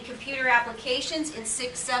getting computer applications in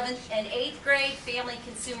 6th, 7th, and 8th grade, family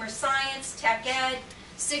consumer science, tech ed,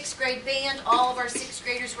 6th grade band. All of our 6th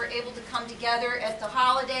graders were able to come together at the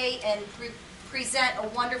holiday and present a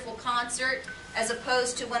wonderful concert, as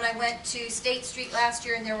opposed to when I went to State Street last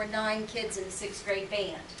year and there were 9 kids in the 6th grade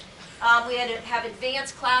band. We had to have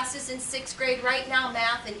advanced classes in 6th grade right now,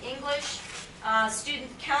 math and English.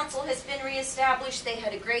 Student council has been reestablished. They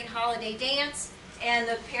had a great holiday dance, and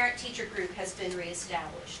the parent-teacher group has been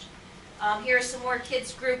reestablished. Here are some more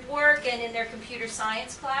kids' group work and in their computer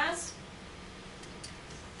science class.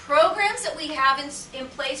 Programs that we have in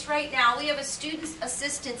place right now, we have a student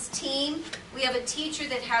assistance team. We have a teacher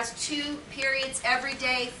that has 2 periods every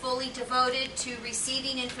day fully devoted to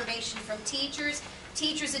receiving information from teachers.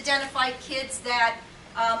 Teachers identify kids that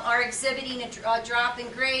are exhibiting a drop in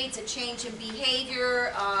grades, a change in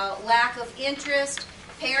behavior, lack of interest.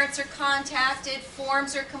 Parents are contacted,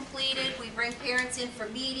 forms are completed, we bring parents in for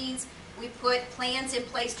meetings, we put plans in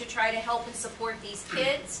place to try to help and support these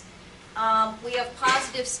kids. We have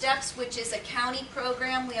Positive Steps, which is a county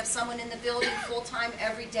program. We have someone in the building full-time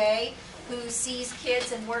every day who sees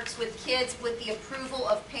kids and works with kids with the approval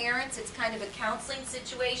of parents. It's kind of a counseling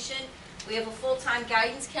situation. We have a full-time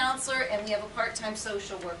guidance counselor, and we have a part-time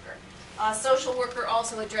social worker. Social worker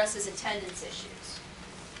also addresses attendance issues.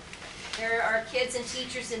 There are kids and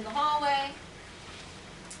teachers in the hallway.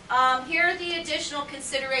 Here are the additional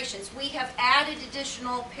considerations. We have added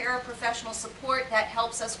additional paraprofessional support that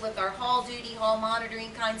helps us with our hall duty, hall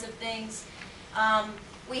monitoring kinds of things.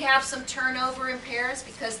 We have some turnover in paras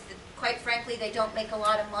because, quite frankly, they don't make a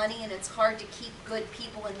lot of money, and it's hard to keep good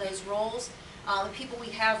people in those roles. The people we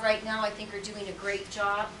have right now, I think, are doing a great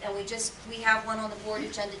job, and we have one on the board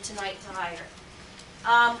agenda tonight to hire.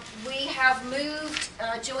 We have moved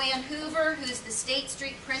Joanne Hoover, who's the State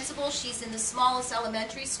Street principal. She's in the smallest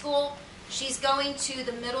elementary school. She's going to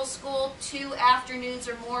the middle school 2 afternoons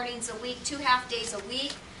or mornings a week, 2 half-days a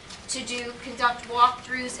week, to conduct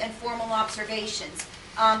walkthroughs and formal observations.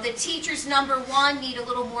 The teachers, number 1, need a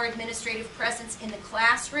little more administrative presence in the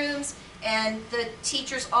classrooms, and the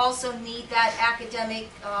teachers also need that academic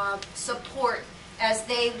support as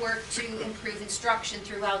they work to improve instruction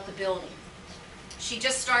throughout the building. She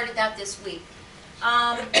just started that this week.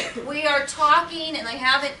 We are talking, and I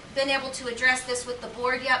haven't been able to address this with the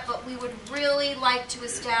board yet, but we would really like to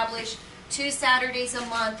establish 2 Saturdays a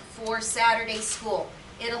month for Saturday school.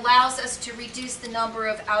 It allows us to reduce the number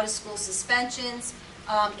of out-of-school suspensions.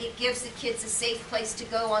 It gives the kids a safe place to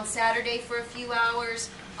go on Saturday for a few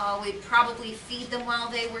hours. We'd probably feed them while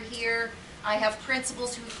they were here. I have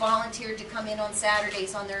principals who volunteered to come in on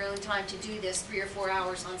Saturdays on their own time to do this 3 or 4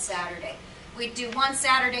 hours on Saturday. We'd do 1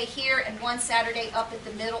 Saturday here and 1 Saturday up at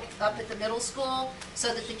the middle school,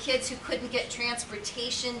 so that the kids who couldn't get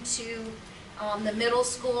transportation to the middle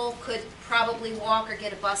school could probably walk or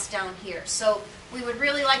get a bus down here. So we would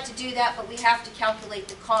really like to do that, but we have to calculate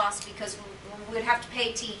the cost because we would have to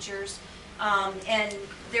pay teachers, and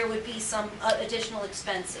there would be some additional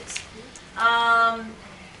expenses.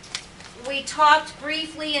 We talked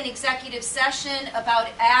briefly in executive session about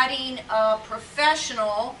adding a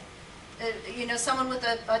professional, someone with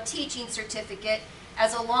a teaching certificate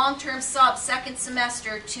as a long-term sub 2nd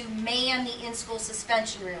semester to man the in-school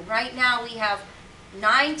suspension room. Right now we have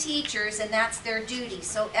 9 teachers, and that's their duty.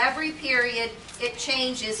 So every period it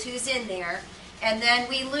changes who's in there, and then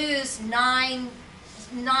we lose 9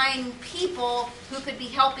 people who could be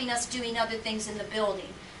helping us doing other things in the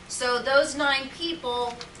building. So those 9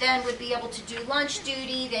 people then would be able to do lunch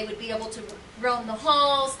duty, they would be able to roam the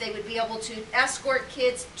halls, they would be able to escort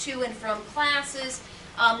kids to and from classes.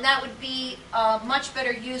 That would be a much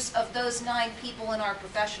better use of those 9 people in our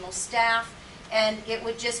professional staff, and it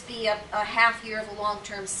would just be a half year of a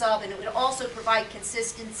long-term sub, and it would also provide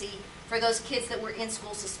consistency for those kids that were in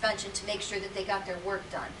school suspension to make sure that they got their work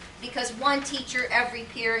done. Because 1 teacher every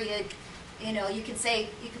period, you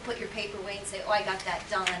could put your paper away and say, oh, I got that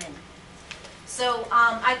done. And so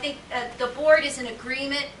I think the board is in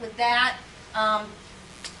agreement with that.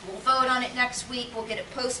 We'll vote on it next week. We'll get it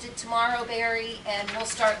posted tomorrow, Barry, and we'll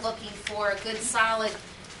start looking for a good, solid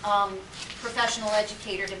professional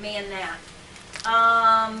educator to man that.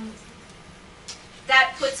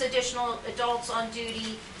 That puts additional adults on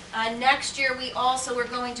duty. Next year, we also are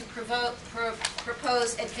going to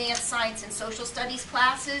propose advanced science and social studies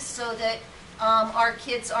classes so that our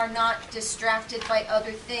kids are not distracted by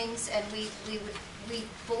other things, and we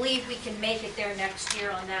believe we can make it there next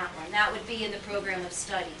year on that one. That would be in the program of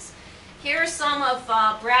studies. Here are some of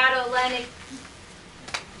Brad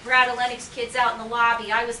Olenik's kids out in the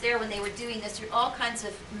lobby. I was there when they were doing this. There are all kinds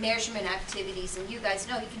of measurement activities, and you guys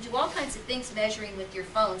know you can do all kinds of things measuring with your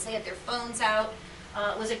phones. They had their phones out.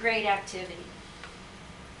 It was a great activity.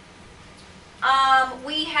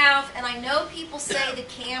 We have, and I know people say the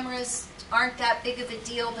cameras aren't that big of a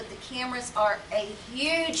deal, but the cameras are a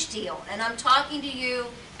huge deal. And I'm talking to you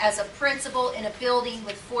as a principal in a building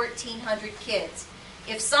with 1,400 kids.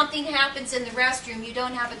 If something happens in the restroom, you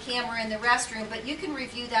don't have a camera in the restroom, but you can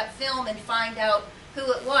review that film and find out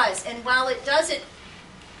who it was. And while it doesn't,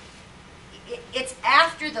 it's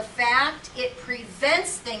after the fact, it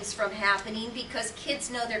prevents things from happening because kids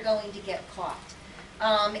know they're going to get caught.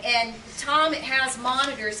 And Tom has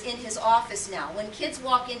monitors in his office now. When kids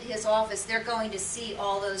walk into his office, they're going to see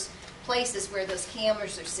all those places where those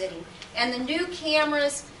cameras are sitting. And the new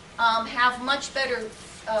cameras have much better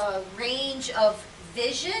range of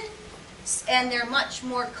vision, and they're much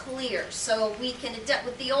more clear. So we can,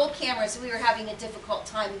 with the old cameras, we were having a difficult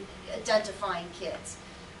time identifying kids.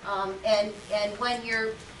 And when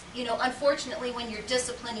you're, unfortunately, when you're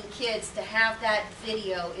disciplining kids, to have that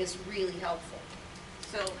video is really helpful.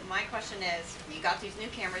 So my question is, you got these new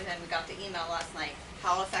cameras and we got the email last night.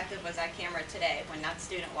 How effective was that camera today when that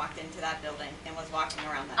student walked into that building and was walking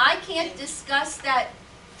around that? I can't discuss that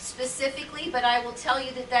specifically, but I will tell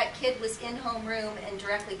you that that kid was in homeroom and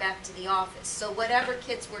directly back to the office. So whatever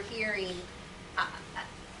kids were hearing,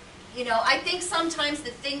 I think sometimes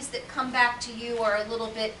the things that come back to you are a little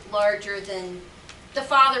bit larger than the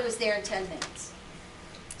father was there in 10 minutes.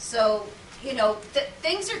 So,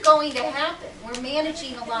 things are going to happen. We're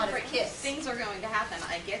managing a lot of kids. Things are going to happen,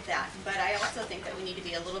 I get that. But I also think that we need to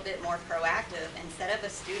be a little bit more proactive. Instead of a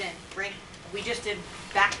student we just did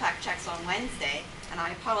backpack checks on Wednesday, and I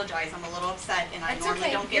apologize, I'm a little upset, and I normally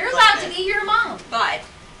don't get You're like allowed this. to be your mom. But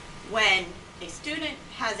when a student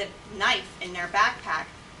has a knife in their backpack,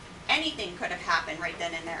 anything could have happened right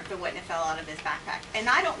then and there if it wouldn't have fell out of his backpack. And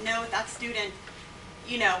I don't know if that student,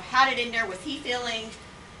 had it in there. Was he feeling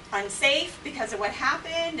unsafe because of what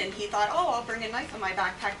happened, and he thought, oh, I'll bring a knife in my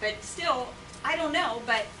backpack? But still, I don't know,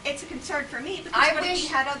 but it's a concern for me because what if he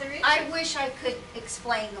had other issues? I wish I could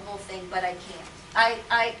explain the whole thing, but I can't.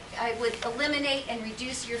 I would eliminate and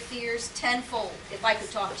reduce your fears tenfold if I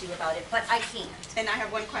could talk to you about it, but I can't. And I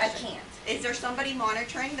have one question. I can't. Is there somebody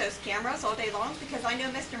monitoring those cameras all day long? Because I know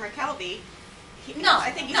Mr. McKelvey, No, I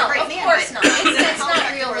think he's a great man. of course but not. It's how not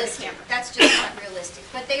effective are the realistic. cameras? That's just not realistic.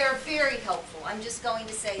 But they are very helpful. I'm just going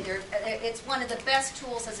to say it's one of the best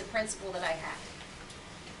tools as a principal that I have.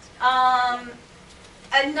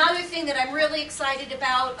 Another thing that I'm really excited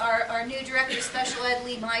about, our new Director of Special Ed,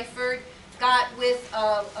 Lee Myford, got with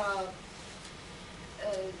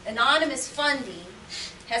anonymous funding,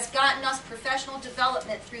 has gotten us professional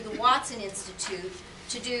development through the Watson Institute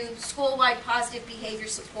to do school-wide positive behavior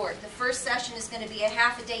support. The first session is going to be a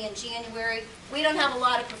half a day in January. We don't have a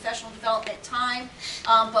lot of professional development time,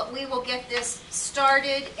 but we will get this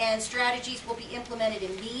started, and strategies will be implemented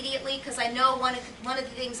immediately, because I know one of the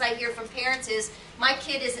things I hear from parents is, my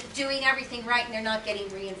kid isn't doing everything right and they're not getting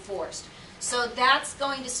reinforced. So that's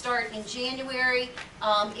going to start in January.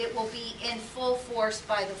 It will be in full force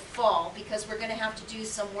by the fall, because we're going to have to do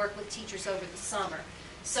some work with teachers over the summer.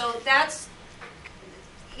 So that's,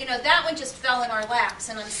 that one just fell in our laps,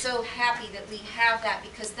 and I'm so happy that we have that,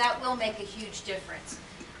 because that will make a huge difference.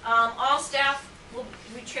 All staff will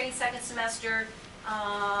retrain second semester,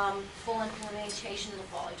 full implementation in the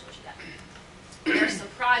fall. I told you that. There are some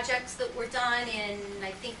projects that were done in, I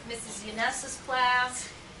think, Mrs. Yanessa's class,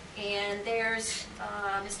 and there's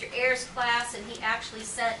Mr. Ayers' class, and he actually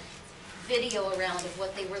sent video around of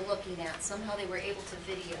what they were looking at. Somehow they were able to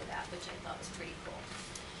video that, which I thought was pretty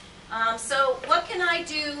cool. So what can I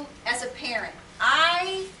do as a parent?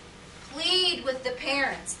 I plead with the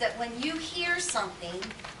parents that when you hear something,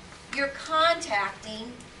 you're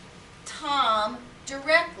contacting Tom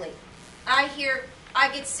directly. I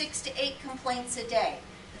get 6 to 8 complaints a day.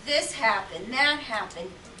 This happened, that happened.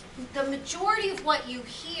 The majority of what you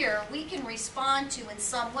hear, we can respond to in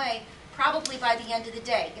some way, probably by the end of the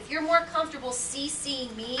day. If you're more comfortable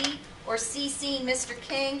CCing me or CCing Mr.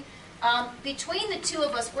 King, between the two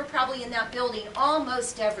of us, we're probably in that building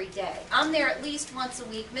almost every day. I'm there at least once a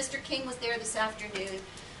week. Mr. King was there this afternoon.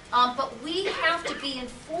 But we have to be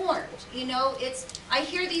informed, you know, I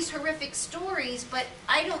hear these horrific stories, but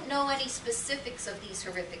I don't know any specifics of these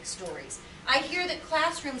horrific stories. I hear that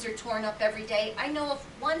classrooms are torn up every day. I know of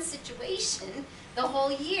one situation the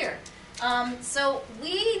whole year. So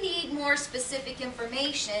we need more specific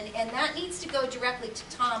information, and that needs to go directly to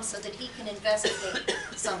Tom so that he can investigate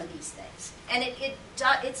some of these things. And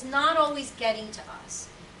it's not always getting to us.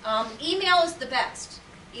 Email is the best,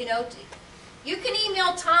 you know. You can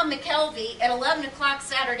email Tom McKelvey at 11 o'clock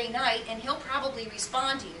Saturday night, and he'll probably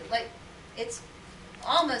respond to you. Like, it's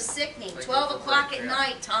almost sickening. 12 o'clock at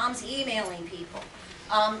night, Tom's emailing people.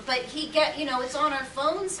 But it's on our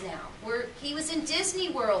phones now. He was in Disney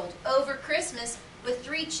World over Christmas with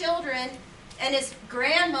 3 children and his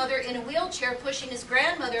grandmother in a wheelchair pushing his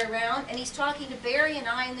grandmother around, and he's talking to Barry and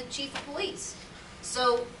I and the chief of police.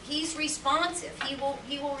 So he's responsive. He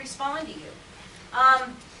will respond to you.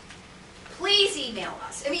 Please email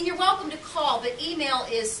us. I mean, you're welcome to call, but email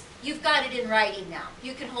you've got it in writing now.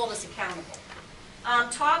 You can hold us accountable.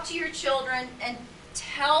 Talk to your children and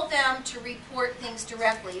tell them to report things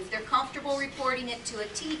directly. If they're comfortable reporting it to a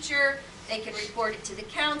teacher, they can report it to the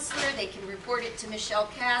counselor, they can report it to Michelle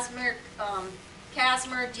Casmer,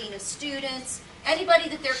 Dean of Students, anybody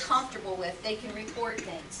that they're comfortable with, they can report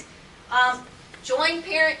things. Join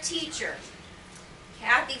parent teacher.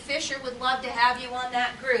 Kathy Fisher would love to have you on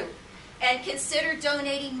that group. And consider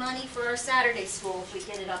donating money for our Saturday school if we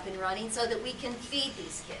get it up and running so that we can feed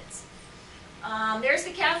these kids. There's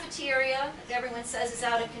the cafeteria, that everyone says is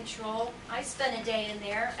out of control. I spent a day in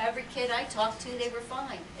there. Every kid I talked to, they were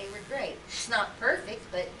fine. They were great. It's not perfect,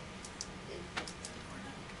 but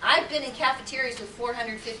I've been in cafeterias with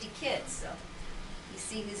 450 kids, so you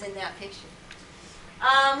see who's in that picture.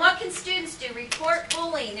 What can students do? Report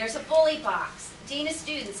bullying. There's a bully box. Dean of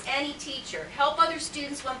Students, any teacher. Help other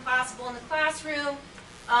students when possible in the classroom.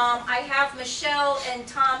 I have Michelle and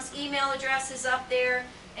Tom's email addresses up there,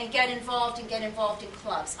 and get involved in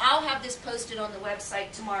clubs. I'll have this posted on the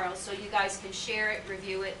website tomorrow so you guys can share it,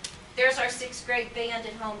 review it. There's our 6th grade band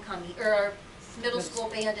at homecoming, or our middle school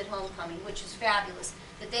band at homecoming, which is fabulous.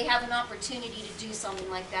 That they have an opportunity to do something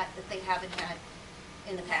like that they haven't had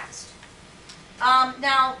in the past.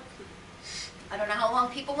 Now, I don't know how long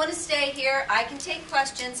people want to stay here. I can take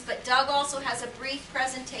questions, but Doug also has a brief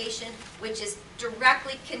presentation which is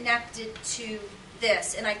directly connected to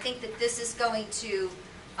this. And I think that this is going to,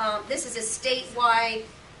 this is a statewide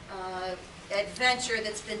adventure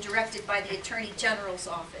that's been directed by the Attorney General's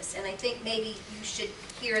office. And I think maybe you should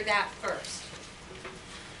hear that first.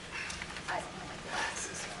 I don't have my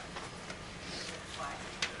glasses on.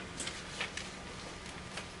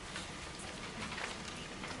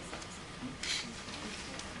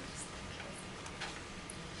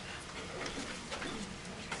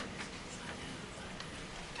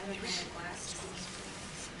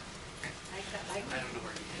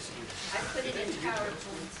 I put it in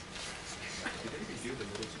PowerPoint. Did they review the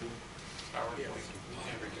middle school? PowerPoint.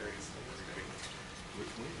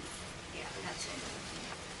 Yeah, that's it.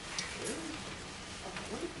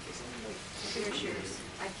 Here's yours.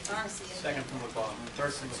 Honestly. Second from the bottom,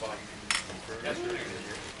 third from the bottom.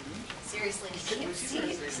 Seriously, you can't see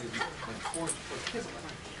it.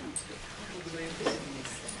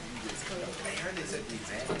 I heard they said the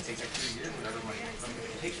exam takes like 2 years, whatever my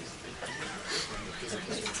takes.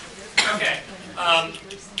 Okay.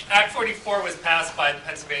 Act 44 was passed by the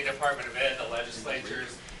Pennsylvania Department of Ed. The legislation,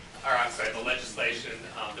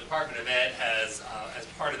 Department of Ed has, as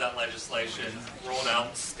part of that legislation, rolled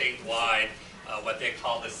out statewide what they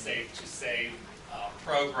call the Safe to Save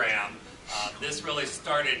program. This really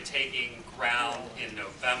started taking ground in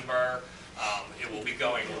November. It will be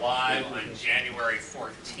going live on January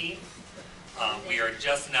 14th. We are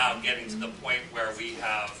just now getting to the point where we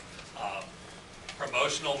have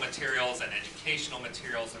promotional materials and educational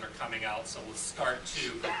materials that are coming out, so we'll start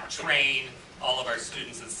to train all of our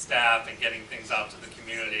students and staff and getting things out to the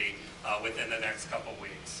community within the next couple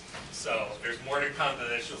weeks. So there's more to come to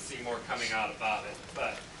this. You'll see more coming out about it.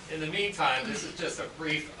 But in the meantime, this is just a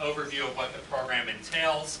brief overview of what the program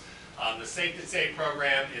entails. The Safe to Save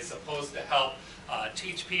program is supposed to help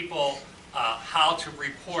teach people how to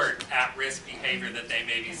report at-risk behavior that they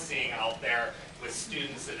may be seeing out there with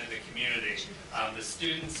students and in the community. The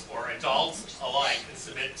students or adults alike can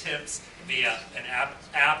submit tips via an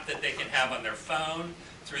app that they can have on their phone,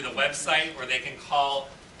 through the website, or they can call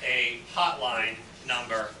a hotline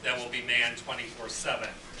number that will be manned 24/7.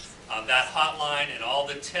 That hotline and all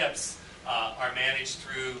the tips are managed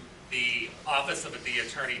through the Office of the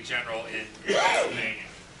Attorney General in Pennsylvania.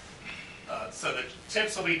 So the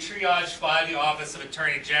tips will be triaged by the Office of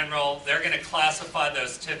Attorney General. They're going to classify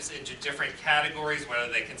those tips into different categories,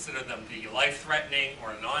 whether they consider them to be life-threatening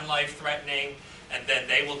or non-life-threatening, and then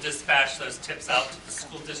they will dispatch those tips out to the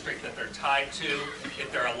school district that they're tied to.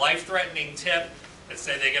 If they're a life-threatening tip, let's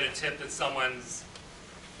say they get a tip that someone's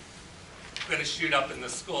going to shoot up in the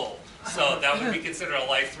school. So that would be considered a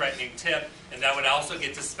life-threatening tip, and that would also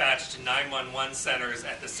get dispatched to 911 centers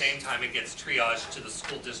at the same time it gets triaged to the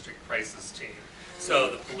school district crisis team. So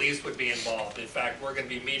the police would be involved. In fact, we're going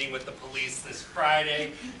to be meeting with the police this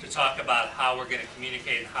Friday to talk about how we're going to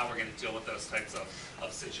communicate and how we're going to deal with those types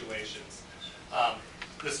of situations.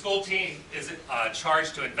 The school team is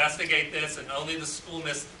charged to investigate this, and only the school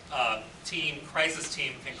team, crisis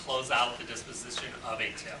team, can close out the disposition of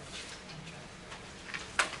a tip.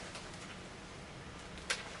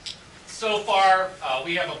 So far,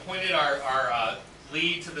 we have appointed our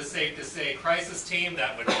lead to the Safe to Say crisis team.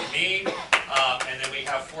 That would be me. And then we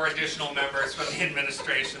have 4 additional members from the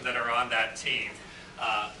administration that are on that team.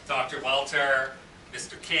 Dr. Welter,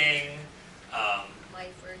 Mr. King,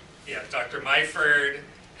 Myford. Yeah, Dr. Myford,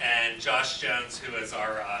 and Josh Jones, who is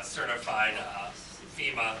our certified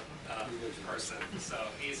FEMA person. So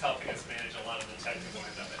he's helping us manage a lot of the technical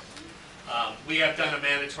end of it. We have done a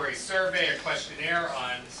mandatory survey, a questionnaire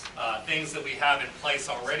on things that we have in place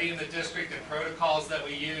already in the district and protocols that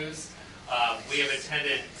we use. We have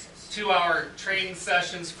attended 2-hour training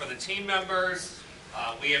sessions for the team members.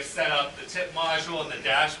 We have set up the tip module and the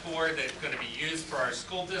dashboard that's going to be used for our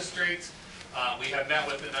school district. We have met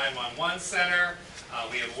with the 911 center.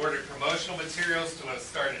 We have ordered promotional materials to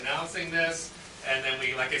start announcing this. And then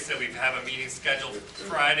like I said, we have a meeting scheduled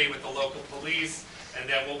Friday with the local police. And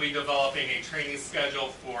then we'll be developing a training schedule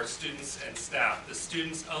for students and staff. The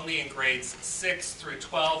students only in grades 6 through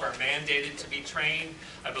 12 are mandated to be trained.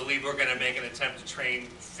 I believe we're going to make an attempt to train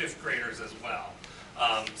 5th graders as well.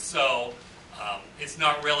 It's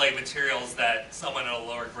not really materials that someone at a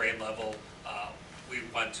lower grade level we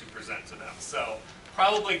want to present to them. So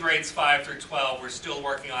probably grades 5 through 12, we're still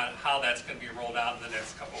working on how that's going to be rolled out in the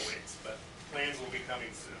next couple of weeks. But plans will be coming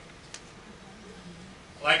soon.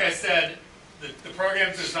 Like I said, the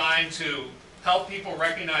program's designed to help people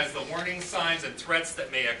recognize the warning signs and threats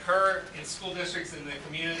that may occur in school districts and the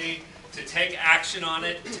community, to take action on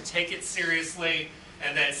it, to take it seriously,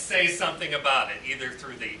 and then say something about it, either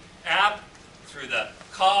through the app, through the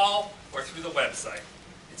call, or through the website.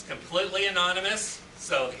 It's completely anonymous,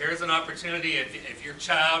 so here's an opportunity if your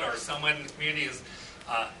child or someone in the community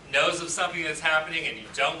knows of something that's happening and you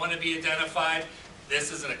don't want to be identified,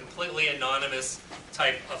 this is a completely anonymous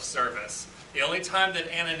type of service. The only time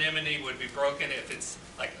that anonymity would be broken if it's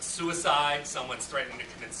like a suicide, someone's threatening to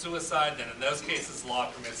commit suicide, then in those cases,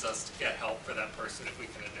 law permits us to get help for that person if we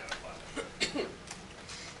can identify them.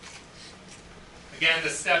 Again, the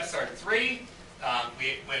steps are 3.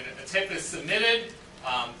 When a tip is submitted,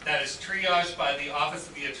 that is triaged by the Office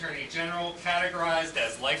of the Attorney General, categorized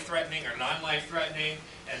as life-threatening or non-life-threatening,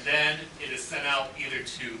 and then it is sent out either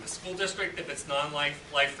to the school district if it's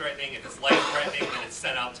non-life-threatening. If it's life-threatening, then it's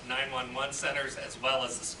sent out to 911 centers as well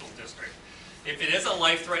as the school district. If it is a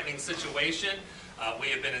life-threatening situation, we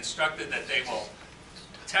have been instructed that they will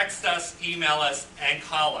text us, email us, and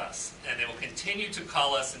call us. And they will continue to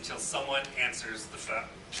call us until someone answers the phone.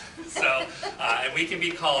 So, and we can be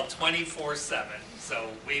called 24/7. So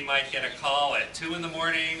we might get a call at 2 in the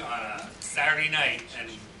morning on a Saturday night, and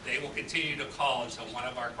they will continue to call until one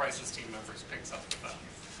of our crisis team members picks up the phone.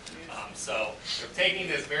 So they're taking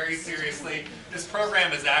this very seriously. This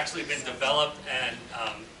program has actually been developed and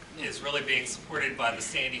is really being supported by the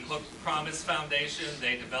Sandy Hook Promise Foundation.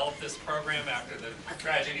 They developed this program after the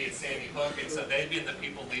tragedy at Sandy Hook, and so they've been the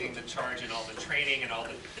people leading the charge in all the training and all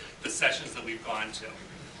the sessions that we've gone to.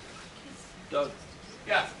 Doug?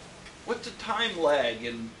 Yeah? What's the time lag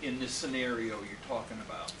in this scenario you're talking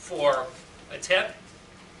about? For a tip?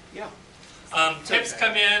 Yeah. Tips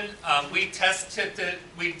come in. We test tipped it.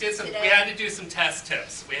 We had to do some test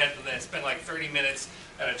tips. We had to spend like 30 minutes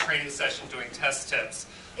at a training session doing test tips.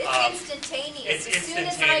 It's instantaneous. It's as soon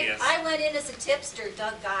instantaneous. as I went in as a tipster,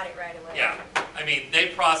 Doug got it right away. Yeah. I mean, they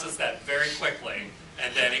process that very quickly,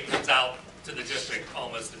 and then it comes out to the district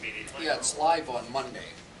almost immediately. Yeah, it's live on Monday.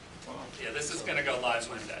 Yeah, this is going to go live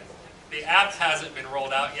Monday. The app hasn't been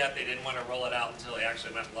rolled out yet. They didn't want to roll it out until they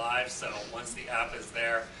actually went live. So once the app is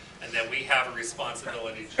there, and then we have a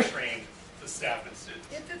responsibility to train the staff and students.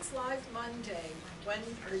 If it's live Monday, when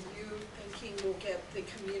are you thinking we'll get the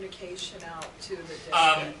communication out to the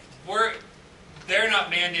district? They're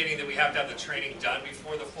not mandating that we have to have the training done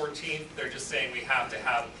before the 14th. They're just saying we have to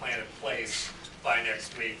have a plan in place by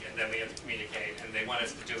next week, and then we have to communicate, and they want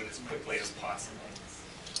us to do it as quickly as possible.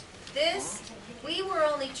 We were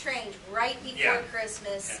only trained right before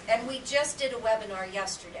Christmas, and we just did a webinar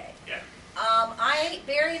yesterday. Yeah.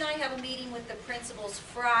 Barry and I have a meeting with the principals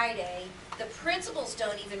Friday. The principals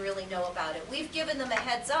don't even really know about it. We've given them a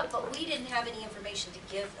heads up, but we didn't have any information to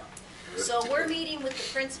give them. So we're meeting with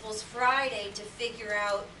the principals Friday to figure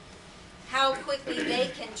out how quickly they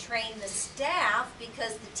can train the staff,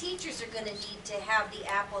 because the teachers are going to need to have the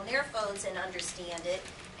app on their phones and understand it,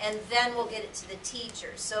 and then we'll get it to the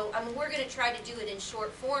teachers. So, I mean, we're going to try to do it in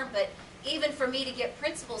short form, but even for me to get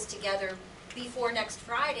principals together before next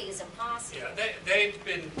Friday is impossible. Yeah, they've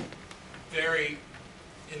been very,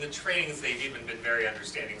 in the trainings, they've even been very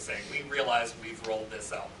understanding, saying, we realize we've rolled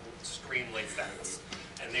this out extremely fast.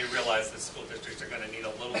 And they realize that school districts are going to need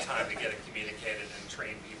a little time to get it communicated and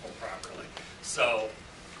train people properly. So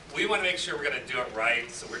we want to make sure we're going to do it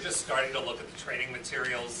right. So we're just starting to look at the training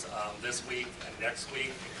materials this week and next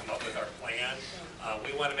week and come up with our plan.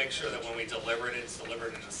 We want to make sure that when we deliver it, it's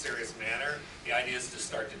delivered in a serious manner. The idea is to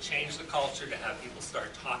start to change the culture, to have people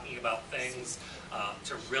start talking about things,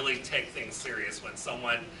 to really take things serious. When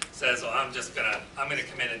someone says, "Oh, I'm going to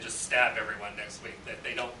come in and just stab everyone next week," that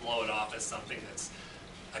they don't blow it off as something that's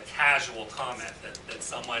a casual comment, that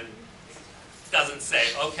someone doesn't say,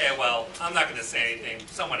 okay, well, I'm not going to say anything,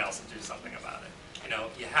 someone else will do something about it. You know,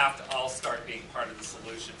 you have to all start being part of the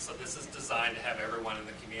solution. So this is designed to have everyone in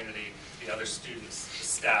the community, the other students, the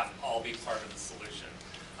staff, all be part of the solution.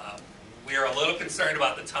 We are a little concerned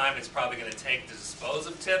about the time it's probably going to take to dispose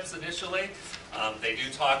of tips initially. They do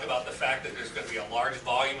talk about the fact that there's going to be a large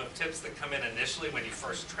volume of tips that come in initially when you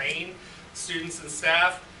first train students and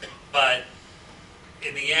staff, but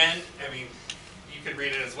in the end, I mean, you can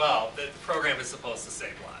read it as well, the program is supposed to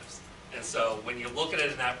save lives. And so when you look at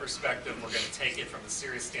it in that perspective, we're going to take it from a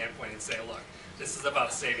serious standpoint and say, look, this is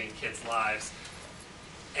about saving kids' lives.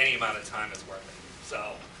 Any amount of time is worth it.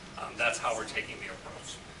 So that's how we're taking the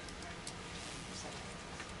approach.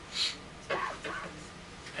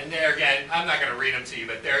 And there again, I'm not going to read them to you,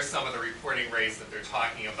 but there's some of the reporting rates that they're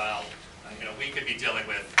talking about. You know, we could be dealing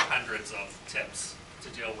with hundreds of tips to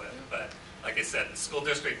deal with, but like I said, the school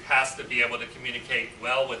district has to be able to communicate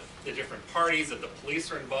well with the different parties, that the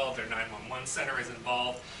police are involved, their 911 center is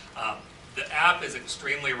involved. The app is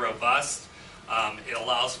extremely robust. It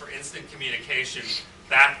allows for instant communication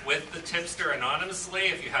back with the tipster anonymously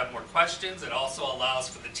if you have more questions. It also allows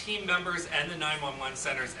for the team members and the 911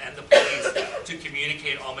 centers and the police to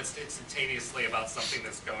communicate almost instantaneously about something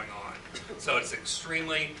that's going on. So it's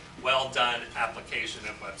extremely well done application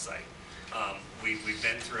and website. We've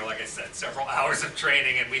been through, like I said, several hours of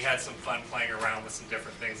training, and we had some fun playing around with some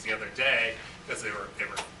different things the other day because they were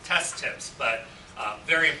test tips, but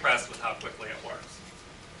very impressed with how quickly it works.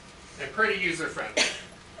 And pretty user-friendly.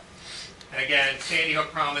 And again, Sandy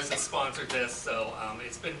Hook Promise has sponsored this, so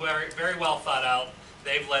it's been very well thought out.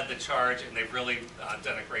 They've led the charge, and they've really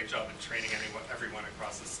done a great job in training everyone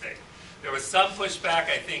across the state. There was some pushback,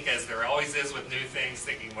 I think, as there always is with new things,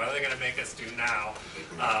 thinking, what are they going to make us do now?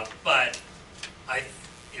 But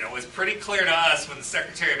it was pretty clear to us when the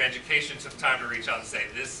Secretary of Education took time to reach out and say,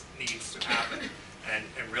 this needs to happen,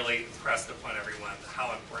 and really impressed upon everyone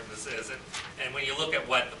how important this is. And when you look at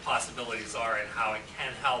what the possibilities are and how it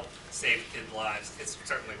can help save kids' lives, it's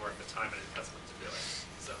certainly worth the time and investment to do it.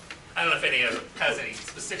 So I don't know if any has any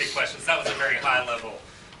specific questions. That was a very high-level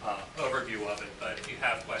overview of it, but if you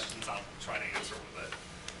have questions, I'll try to answer them.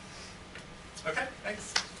 But okay,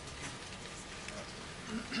 thanks.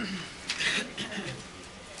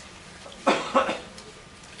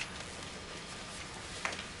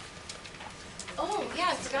 Oh, yeah,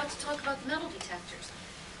 I forgot to talk about the metal detectors.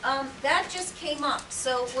 That just came up,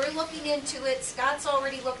 so we're looking into it. Scott's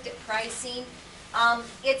already looked at pricing.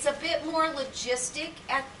 It's a bit more logistic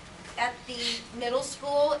at the middle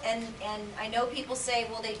school, and I know people say,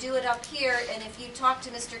 well, they do it up here, and if you talk to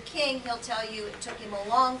Mr. King, he'll tell you it took him a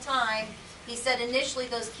long time. He said initially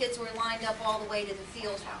those kids were lined up all the way to the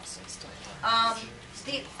field house.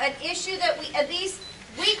 An issue that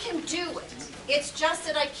we can do it. It's just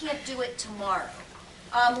that I can't do it tomorrow.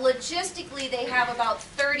 Logistically, they have about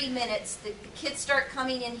 30 minutes. The kids start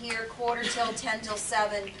coming in here 10:45 till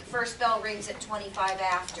 10:07. First bell rings at 25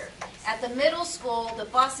 after. At the middle school, the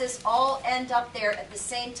buses all end up there at the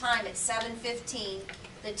same time at 7:15.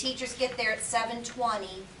 The teachers get there at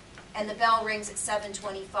 7:20, and the bell rings at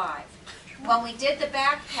 7:25. When we did the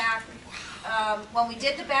backpack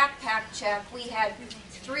check, we had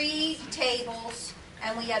 3 tables.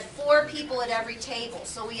 And we had 4 people at every table.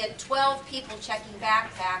 So we had 12 people checking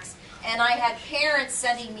backpacks. And I had parents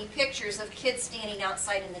sending me pictures of kids standing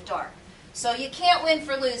outside in the dark. So you can't win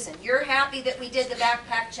for losing. You're happy that we did the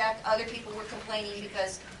backpack check. Other people were complaining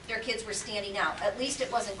because their kids were standing out. At least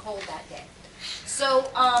it wasn't cold that day. So,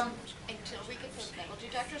 until we get those metal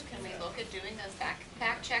detectors, can we look at doing those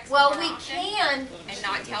backpack checks well, more we often? can. And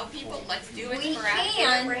not tell people, let's do it We sporadically.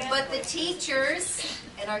 can, but the teachers,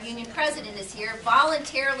 and our union president is here,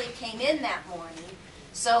 voluntarily came in that morning.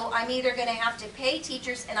 So I'm either going to have to pay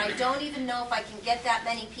teachers, and I don't even know if I can get that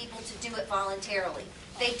many people to do it voluntarily.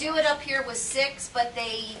 They do it up here with 6, but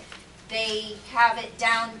they have it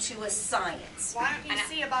down to a science. Why don't you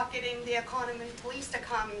see about getting the economy police to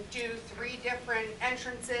come do 3 different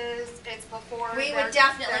entrances? It's before We their- would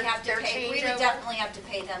definitely their- have to their pay. We would changeover. definitely have to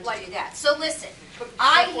pay them to Like, do that. So listen,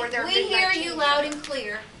 before their we midnight hear you changeover. loud and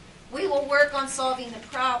clear. We will work on solving the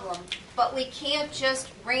problem, but we can't just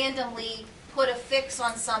randomly put a fix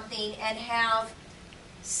on something and have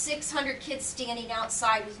 600 kids standing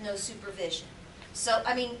outside with no supervision. So,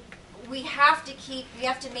 I mean, we have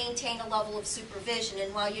to maintain a level of supervision,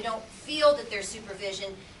 and while you don't feel that there's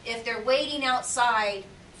supervision, if they're waiting outside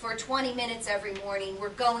for 20 minutes every morning, we're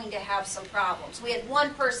going to have some problems. We had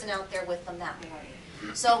one person out there with them that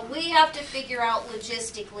morning. So we have to figure out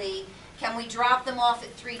logistically, can we drop them off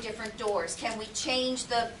at 3 different doors? Can we change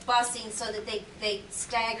the busing so that they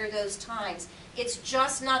stagger those times? It's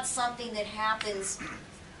just not something that happens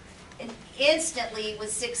instantly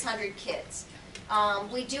with 600 kids.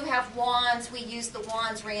 We do have wands. We used the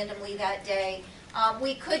wands randomly that day.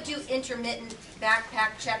 We could do intermittent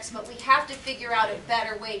backpack checks, but we have to figure out a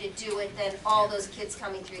better way to do it than all those kids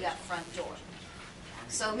coming through that front door.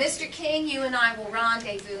 So, Mr. King, you and I will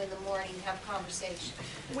rendezvous in the morning and have a conversation.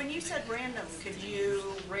 When you said random, could you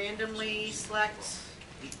randomly select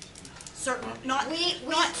certain, not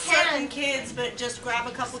certain kids, but just grab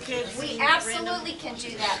a couple kids? We and absolutely can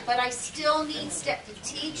do that, but I still need the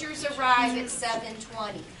teachers arrive at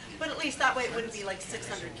 7:20. But at least that way it wouldn't be like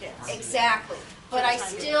 600 kids. Exactly. But I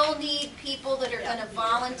still need people that are going to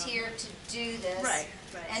volunteer to do this Right.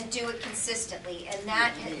 and do it consistently. And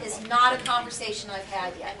that is not a conversation I've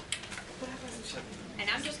had yet. And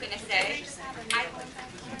I'm just going to say,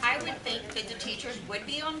 I would think that the teachers would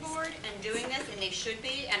be on board and doing this, and they should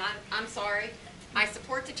be, and I'm sorry, I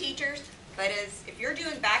support the teachers, but if you're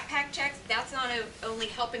doing backpack checks, that's not only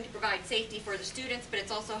helping to provide safety for the students, but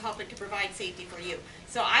it's also helping to provide safety for you.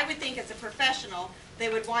 So I would think as a professional, they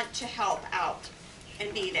would want to help out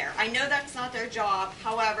and be there. I know that's not their job,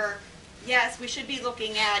 however, yes, we should be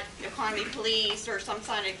looking at economy police or some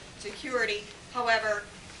kind of security, however,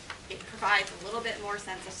 it provides a little bit more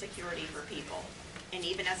sense of security for people. And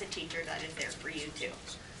even as a teacher, that is there for you too.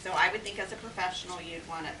 So I would think as a professional, you'd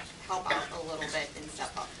want to help out a little bit and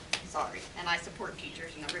step up. Sorry. And I support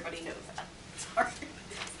teachers, and everybody knows that. Sorry.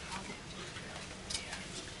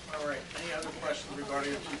 All right, any other questions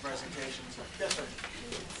regarding the 2 presentations? Yes, sir.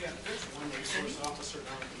 Yeah, there's one resource officer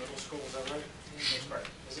down at the middle school, is that right? That's right.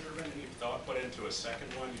 Has there been any thought put into a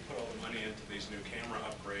second one? You put all the money into these new camera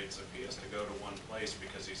upgrades. If he has to go to one place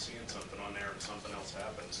because he's seeing something on there and something else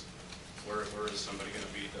happens, where is somebody going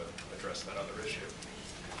to be to address that other issue?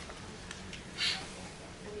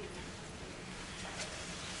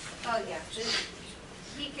 Oh, yeah.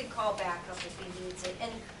 He could call back up if he needs it.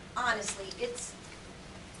 And honestly,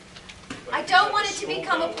 I don't want it to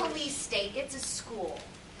become a police state. It's a school.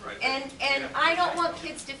 Right. And I don't want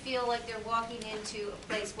kids to feel like they're walking into a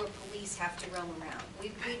place where police have to roam around.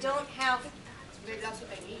 We don't have. Maybe that's what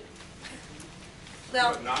they need.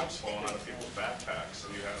 Well, You have knives falling out of people's backpacks,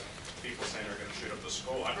 and you have people saying they're going to shoot up the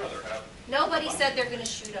school. I'd rather have. nobody said they're going to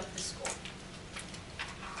shoot up the school.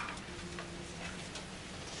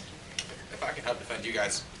 If I can help defend you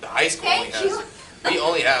guys, the high school Thank we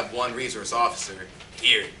only have 1 resource officer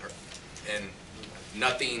here, and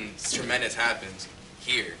nothing tremendous happens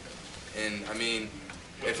here. And I mean,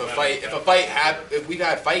 if we've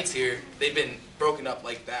had fights here, they've been broken up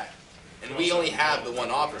like that, and we only have the 1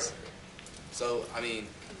 officer. So I mean,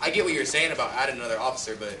 I get what you're saying about adding another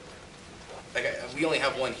officer, but we only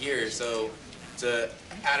have 1 here, so to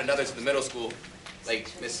add another to the middle school,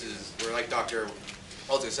 like Dr.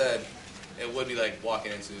 Halter said, it would be like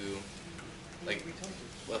walking into like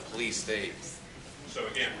a police state. So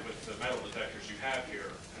again, with the metal detectors you have here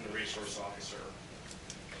and the resource officer,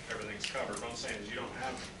 everything's covered. What I'm saying is you don't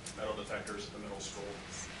have metal detectors at the middle school,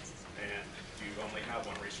 and you only have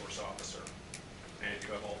 1 resource officer, and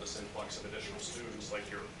you have all this influx of additional students, like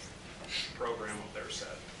your program up there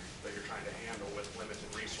said, that you're trying to handle with limited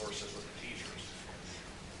resources with the teachers.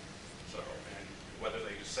 So, and whether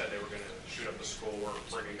they said they were going to shoot up the school or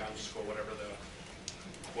bring a gun to school, whatever the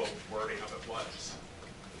quote wording of it was,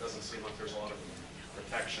 it doesn't seem like there's a lot of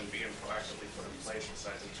protection being proactively put in place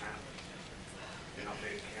besides in town. an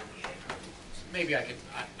updated camera. Maybe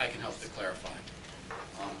I can help to clarify.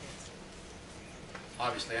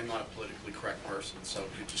 Obviously, I'm not a politically correct person, so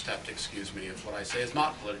you just have to excuse me if what I say is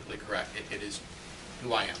not politically correct. It is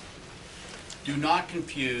who I am. Do not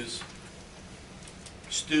confuse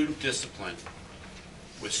student discipline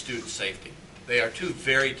with student safety. They are two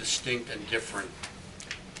very distinct and different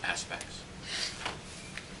aspects.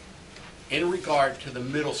 In regard to the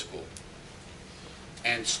middle school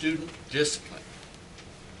and student discipline,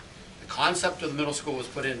 the concept of the middle school was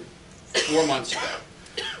put in 4 months ago.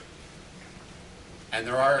 And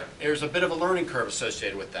there's a bit of a learning curve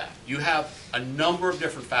associated with that. You have a number of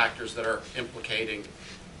different factors that are implicating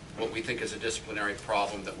what we think is a disciplinary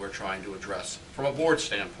problem that we're trying to address from a board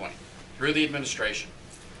standpoint through the administration.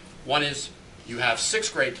 One is you have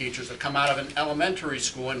 6th grade teachers that come out of an elementary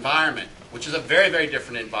school environment, which is a very, very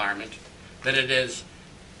different environment than it is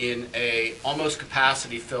in a almost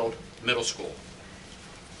capacity-filled middle school.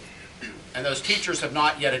 And those teachers have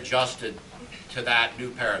not yet adjusted to that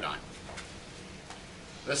new paradigm.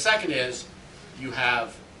 The second is you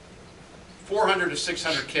have 400 to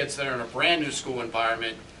 600 kids that are in a brand new school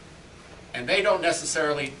environment, and they don't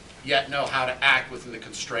necessarily yet know how to act within the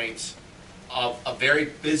constraints of a very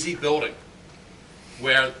busy building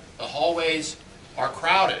where the hallways are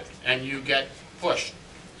crowded and you get pushed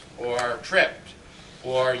or tripped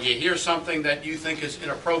or you hear something that you think is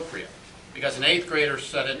inappropriate because an 8th grader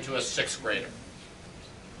said it to a 6th grader.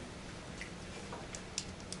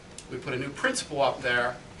 We put a new principal up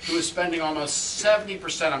there who is spending almost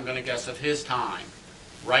 70%, I'm going to guess, of his time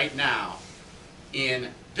right now in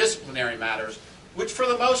disciplinary matters, which for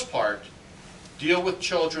the most part deal with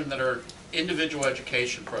children that are individual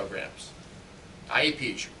education programs.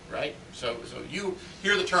 IEPs, right? So you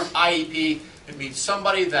hear the term IEP, it means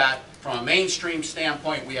somebody that from a mainstream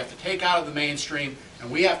standpoint we have to take out of the mainstream and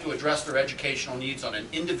we have to address their educational needs on an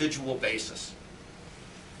individual basis.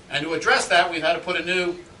 And to address that, we've had to put a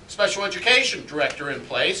new special education director in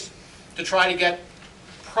place to try to get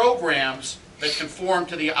programs that conform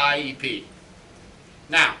to the IEP.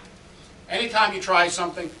 Now, anytime you try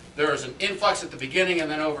something, there is an influx at the beginning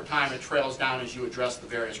and then over time it trails down as you address the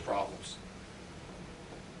various problems.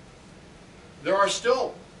 There are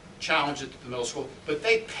still challenges at the middle school, but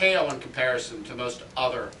they pale in comparison to most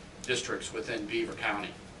other districts within Beaver County.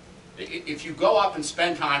 If you go up and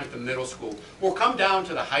spend time at the middle school, or come down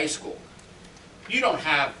to the high school, you don't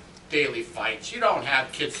have daily fights. You don't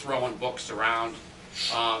have kids throwing books around,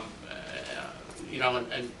 and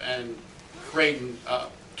creating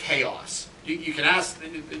chaos. You can ask,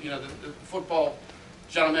 the football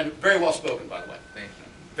gentleman, very well spoken, by the way. Thank you.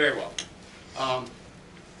 Very well.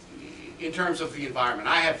 In terms of the environment,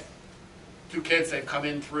 I have 2 kids. They've come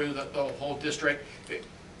in through the whole district.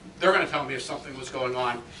 They're going to tell me if something was going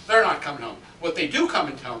on. They're not coming home. What they do come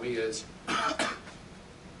and tell me is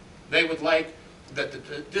they would like that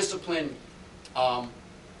the discipline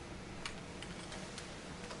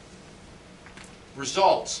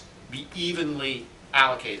results be evenly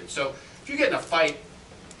allocated. So if you get in a fight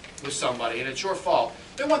with somebody and it's your fault,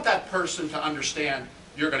 they want that person to understand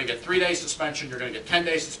you're going to get 3-day suspension, you're going to get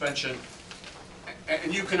 10-day suspension,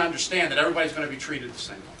 and you can understand that everybody's going to be treated the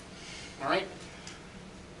same way. All right?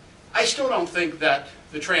 I still don't think that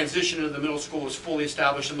the transition into the middle school is fully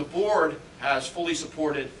established, and the board has fully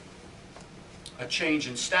supported a change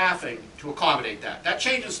in staffing to accommodate that. That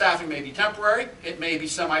change in staffing may be temporary, it may be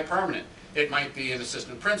semi-permanent. It might be an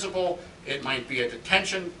assistant principal, it might be a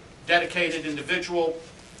detention dedicated individual,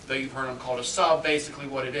 though you've heard them called a sub. Basically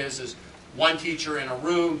what it is one teacher in a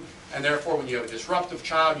room, and therefore when you have a disruptive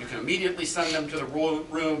child, you can immediately send them to the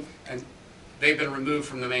room and they've been removed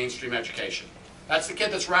from the mainstream education. That's the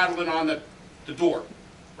kid that's rattling on the door,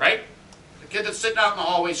 right? The kid that's sitting out in the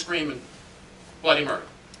hallway screaming bloody murder.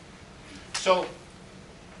 So,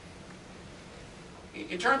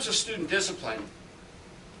 in terms of student discipline,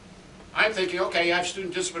 I'm thinking, okay, you have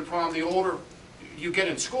student discipline problem the older you get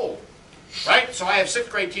in school, right? So I have 6th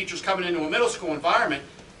grade teachers coming into a middle school environment.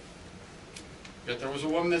 Yet there was a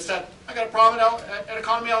woman that said, I got a problem at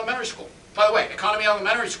Economy Elementary School. By the way, Economy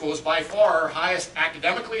Elementary School is by far our highest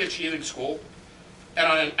academically achieving school, and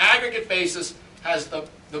on an aggregate basis has the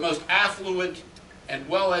most affluent and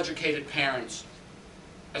well-educated parents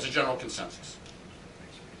as a general consensus.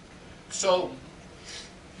 So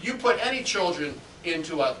you put any children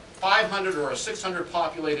into a 500 or a 600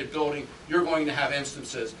 populated building, you're going to have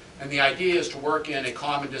instances, and the idea is to work in a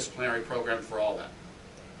common disciplinary program for all that.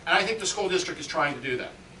 And I think the school district is trying to do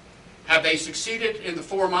that. Have they succeeded in the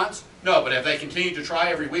 4 months? No, but have they continued to try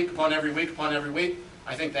every week upon every week upon every week?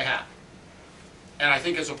 I think they have. And I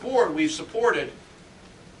think as a board, we've supported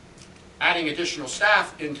adding additional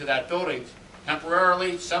staff into that building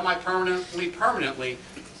temporarily, semi-permanently, permanently,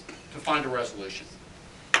 to find a resolution.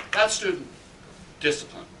 That's student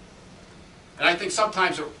discipline. And I think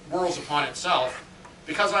sometimes it whirls upon itself.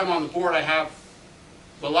 Because I'm on the board, I have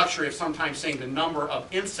the luxury of sometimes seeing the number of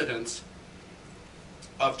incidents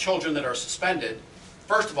of children that are suspended.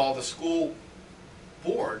 First of all, the school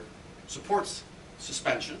board supports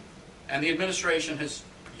suspension, and the administration has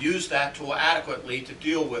used that tool adequately to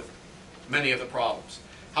deal with many of the problems.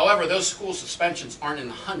 However, those school suspensions aren't in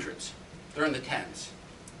the hundreds, they're in the tens.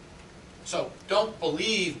 So don't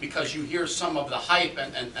believe because you hear some of the hype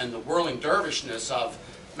and the whirling dervishness of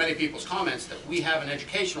many people's comments that we have an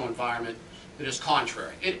educational environment that is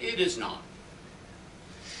contrary. It is not.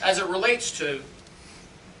 As it relates to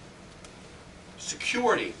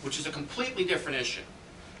security, which is a completely different issue,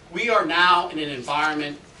 we are now in an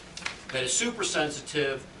environment that is super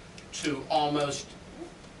sensitive to almost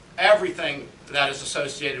everything that is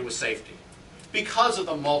associated with safety because of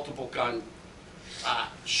the multiple gun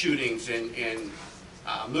shootings in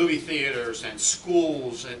movie theaters and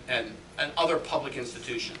schools and other public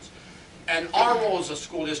institutions. And our role as a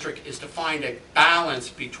school district is to find a balance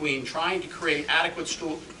between trying to create adequate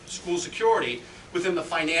school security within the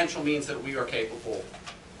financial means that we are capable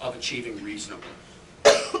of achieving reasonably.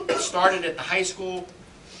 It started at the high school.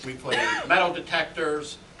 We put in metal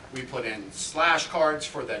detectors. We put in slash cards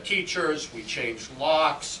for the teachers. We changed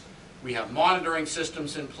locks. We have monitoring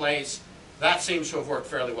systems in place. That seems to have worked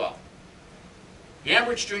fairly well. The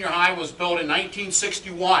Ambridge Junior High was built in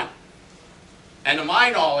 1961. And to my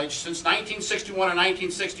knowledge, since 1961 and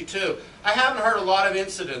 1962, I haven't heard a lot of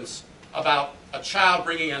incidents about a child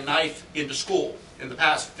bringing a knife into school in the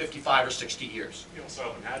past 55 or 60 years. You also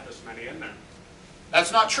haven't had this many in there.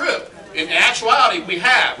 That's not true. In actuality, we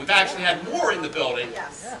have. We've actually had more in the building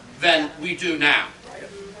than we do now.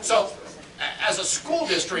 So, as a school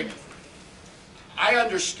district, I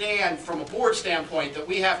understand from a board standpoint that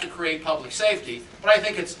we have to create public safety, but I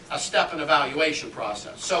think it's a step in evaluation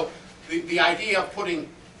process. So, the idea of putting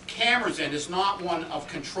cameras in is not one of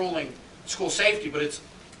controlling school safety, but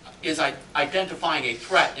is identifying a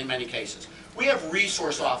threat in many cases. We have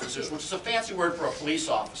resource officers, which is a fancy word for a police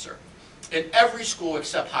officer, in every school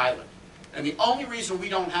except Highland. And the only reason we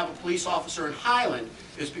don't have a police officer in Highland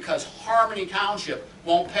is because Harmony Township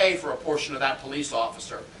won't pay for a portion of that police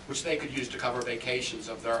officer, which they could use to cover vacations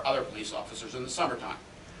of their other police officers in the summertime.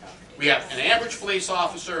 We have an Ambridge police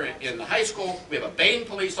officer in the high school. We have a Baden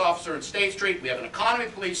police officer in State Street. We have an Economy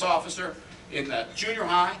police officer in the junior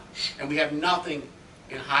high. And we have nothing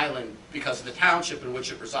in Highland because of the township in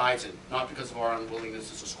which it resides in, not because of our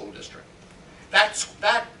unwillingness as a school district.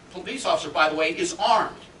 That police officer, by the way, is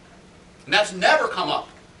armed. And that's never come up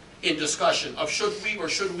in discussion of should we or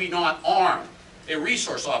should we not arm a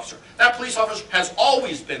resource officer. That police officer has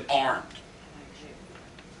always been armed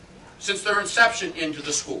since their inception into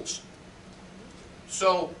the schools.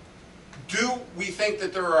 So, do we think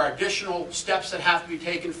that there are additional steps that have to be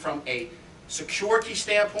taken from a security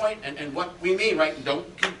standpoint? And what we mean, right,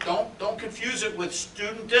 don't confuse it with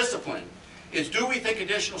student discipline, is do we think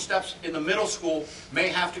additional steps in the middle school may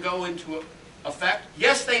have to go into effect?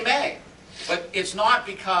 Yes, they may. But it's not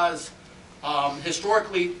because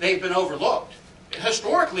historically they've been overlooked.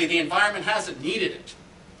 Historically, the environment hasn't needed it.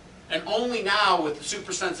 And only now with the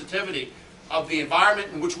supersensitivity of the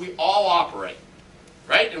environment in which we all operate,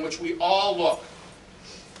 right, in which we all look.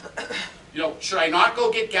 You know, should I not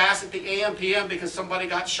go get gas at the AM, PM because somebody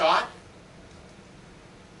got shot?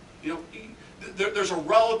 You know, there's a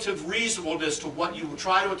relative reasonableness to what you will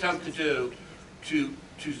try to attempt to do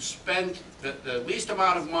to spend the least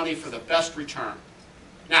amount of money for the best return.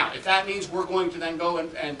 Now, if that means we're going to then go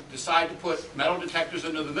and decide to put metal detectors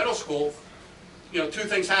into the middle school, you know, two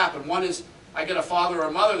things happen. One is I get a father or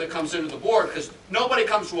a mother that comes into the board, because nobody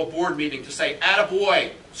comes to a board meeting to say,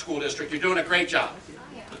 "Attaboy, school district, you're doing a great job."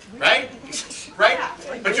 Right? Right?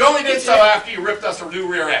 But you only did so after you ripped us a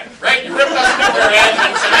new rear end. Right? You ripped us a new rear end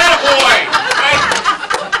and said, "Attaboy!" Right?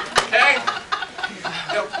 Okay?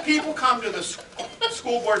 You know, people come to the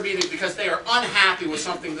school board meeting because they are unhappy with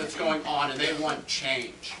something that's going on and they want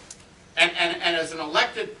change. And as an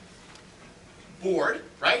elected board,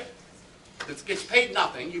 right, that gets paid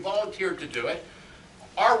nothing, you volunteered to do it,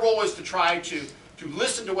 our role is to try to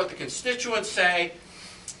listen to what the constituents say,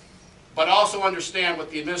 but also understand what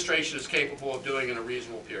the administration is capable of doing in a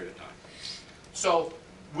reasonable period of time. So,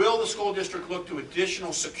 will the school district look to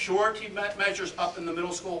additional security measures up in the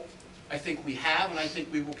middle school? I think we have, and I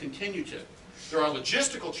think we will continue to. There are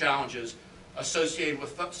logistical challenges associated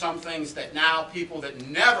with some things that now people that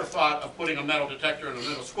never thought of putting a metal detector in a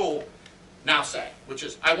middle school now say, which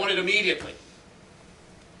is, I want it immediately.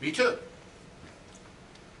 Me too.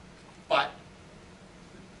 But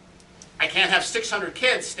I can't have 600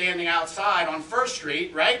 kids standing outside on First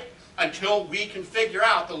Street, right? Until we can figure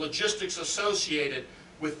out the logistics associated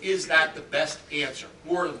with, is that the best answer?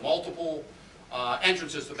 Or multiple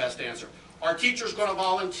entrances the best answer? Are teachers going to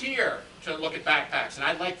volunteer to look at backpacks? And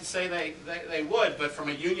I'd like to say they would, but from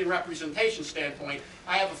a union representation standpoint,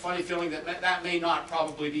 I have a funny feeling that that may not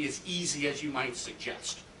probably be as easy as you might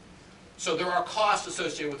suggest. So there are costs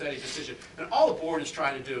associated with any decision. And all the board is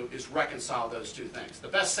trying to do is reconcile those two things. The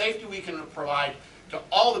best safety we can provide to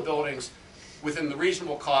all the buildings within the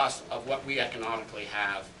reasonable cost of what we economically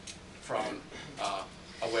have from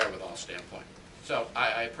a wherewithal standpoint. So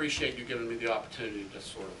I appreciate you giving me the opportunity to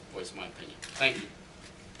sort of voice my opinion. Thank you.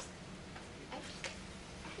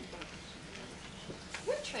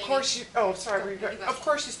 Of course you, oh, sorry, of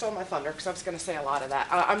course you stole my thunder, because I was going to say a lot of that.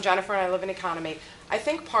 I'm Jennifer, and I live in economy. I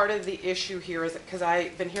think part of the issue here is, because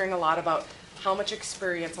I've been hearing a lot about how much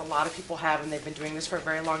experience a lot of people have, and they've been doing this for a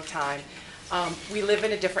very long time. We live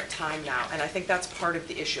in a different time now, and I think that's part of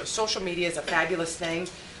the issue. Social media is a fabulous thing,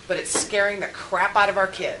 but it's scaring the crap out of our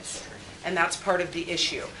kids, and that's part of the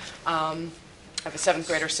issue. I have a 7th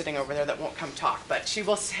grader sitting over there that won't come talk, but she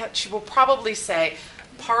will probably say,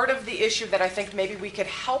 part of the issue that I think maybe we could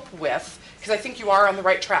help with, because I think you are on the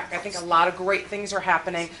right track. I think a lot of great things are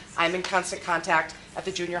happening. I'm in constant contact at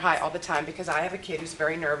the junior high all the time because I have a kid who's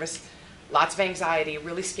very nervous, lots of anxiety,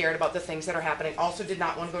 really scared about the things that are happening. Also did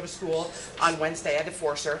not want to go to school on Wednesday. I had to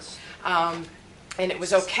force her. And it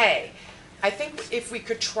was okay. I think if we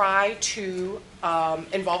could try to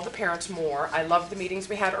involve the parents more. I love the meetings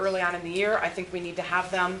we had early on in the year. I think we need to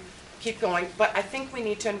have them keep going. But I think we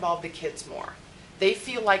need to involve the kids more. They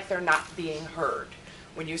feel like they're not being heard.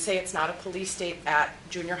 When you say it's not a police state at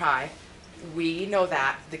junior high, we know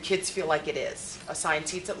that. The kids feel like it is. Assigned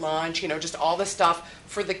seats at lunch, just all the stuff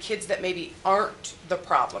for the kids that maybe aren't the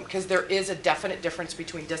problem, because there is a definite difference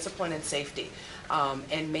between discipline and safety.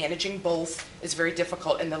 And managing both is very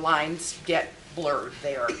difficult, and the lines get blurred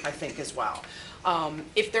there, I think, as well.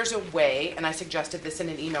 If there's a way, and I suggested this in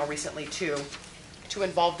an email recently too, to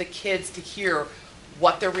involve the kids to hear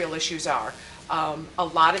what their real issues are. A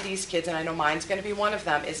lot of these kids, and I know mine's going to be one of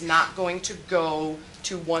them, is not going to go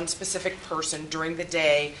to one specific person during the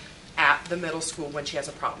day at the middle school when she has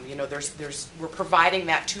a problem. We're providing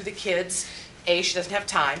that to the kids. She doesn't have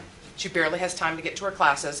time. She barely has time to get to her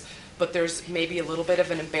classes, but there's maybe a little bit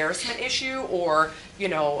of an embarrassment issue, or,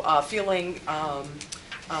 feeling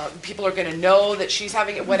people are going to know that she's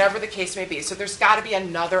having it, whatever the case may be. So there's got to be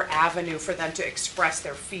another avenue for them to express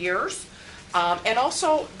their fears. And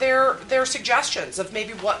also their suggestions of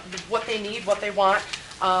maybe what they need, what they want,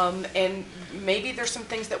 and maybe there's some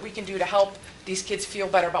things that we can do to help these kids feel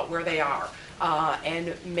better about where they are,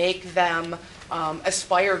 and make them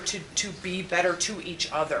aspire to be better to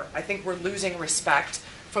each other. I think we're losing respect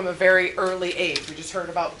from a very early age. We just heard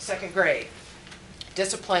about 2nd grade.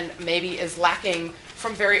 Discipline maybe is lacking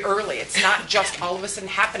from very early. It's not just all of a sudden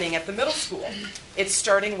happening at the middle school. It's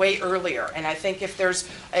starting way earlier. And I think if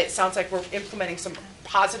it sounds like we're implementing some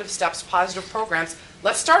positive steps, positive programs,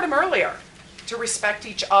 let's start them earlier to respect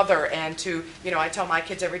each other and to, I tell my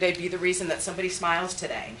kids every day, be the reason that somebody smiles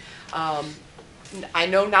today. I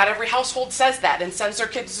know not every household says that and sends their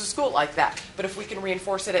kids to school like that, but if we can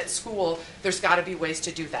reinforce it at school, there's got to be ways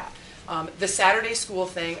to do that. The Saturday school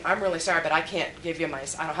thing, I'm really sorry, but I can't give you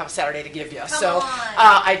I don't have a Saturday to give you. Come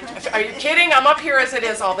on. Are you kidding? I'm up here as it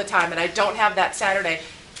is all the time, and I don't have that Saturday.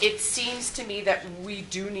 It seems to me that we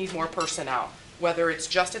do need more personnel, whether it's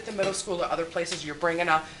just at the middle school or other places. You're bringing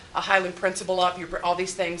a Highland principal up, all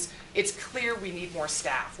these things. It's clear we need more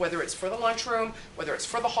staff, whether it's for the lunchroom, whether it's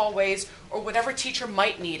for the hallways, or whatever teacher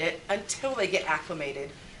might need it until they get acclimated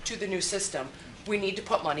to the new system. We need to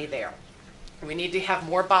put money there. We need to have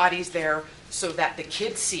more bodies there so that the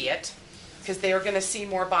kids see it, because they are going to see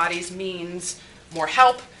more bodies means more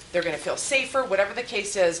help. They're going to feel safer, whatever the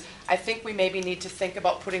case is. I think we maybe need to think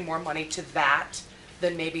about putting more money to that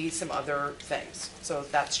than maybe some other things. So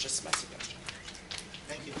that's just my suggestion.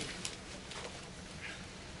 Thank you.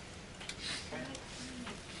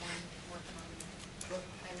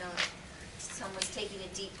 I know someone's taking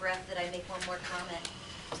a deep breath that I make one more comment.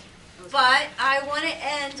 But I want to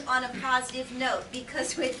end on a positive note,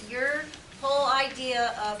 because with your whole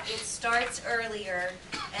idea of it starts earlier,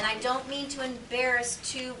 and I don't mean to embarrass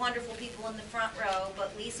two wonderful people in the front row,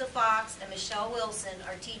 but Lisa Fox and Michelle Wilson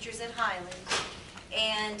are teachers at Highland.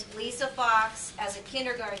 And Lisa Fox, as a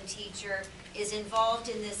kindergarten teacher, is involved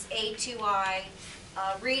in this A2I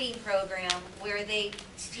reading program where they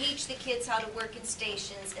teach the kids how to work in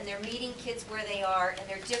stations, and they're meeting kids where they are, and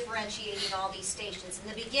they're differentiating all these stations. In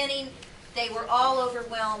the beginning, they were all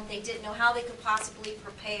overwhelmed. They didn't know how they could possibly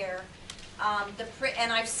prepare.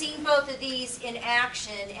 And I've seen both of these in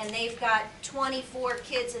action, and they've got 24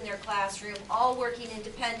 kids in their classroom, all working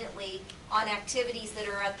independently on activities that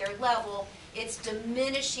are at their level. It's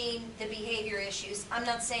diminishing the behavior issues. I'm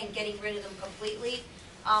not saying getting rid of them completely,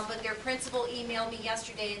 but their principal emailed me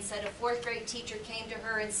yesterday and said a fourth grade teacher came to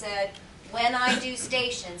her and said, when I do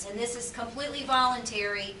stations, and this is completely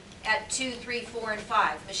voluntary at 2, 3, 4, and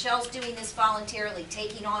 5. Michelle's doing this voluntarily,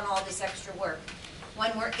 taking on all this extra work.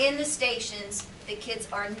 When we're in the stations, the kids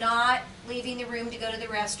are not leaving the room to go to the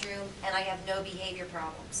restroom, and I have no behavior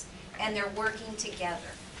problems. And they're working together.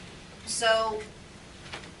 So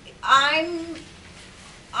I'm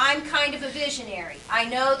kind of a visionary. I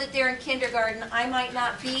know that they're in kindergarten. I might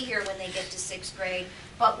not be here when they get to 6th grade,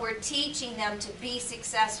 but we're teaching them to be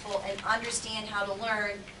successful and understand how to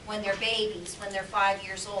learn when they're babies, when they're 5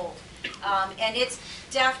 years old. And it's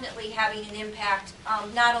definitely having an impact,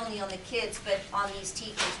 not only on the kids, but on these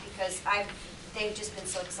teachers, because they've just been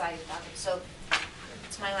so excited about it. So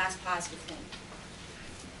it's my last positive thing.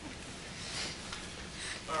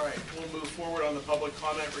 All right, we'll move forward on the public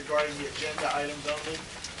comment regarding the agenda items only.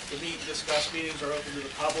 The meet and discuss meetings are open to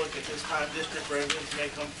the public. At this time, district residents may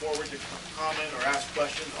come forward to comment or ask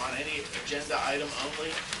questions on any agenda item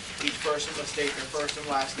only. Each person must state their first and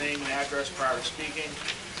last name and address prior to speaking.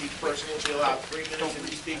 Each person will be allowed 3 minutes and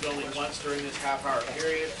may speak only once during this half-hour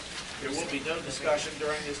period. There will be no discussion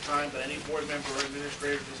during this time, but any board member or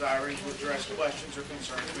administrator desiring to address questions or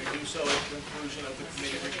concerns may do so at the conclusion of the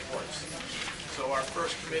committee reports. So our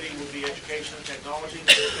first committee will be Education and Technology.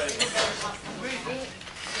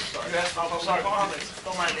 Sorry, that's public comments.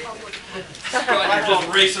 Don't mind me. I'm just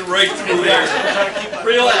racing right through there.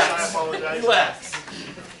 Relax. Relax.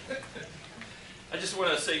 I just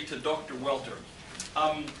want to say to Dr. Welter,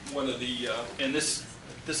 I'm one of the, and this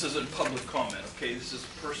isn't public comment, okay? This is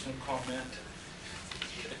personal comment.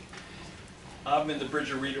 I'm in the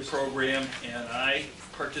Bridger Reader program, and I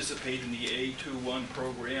participate in the A21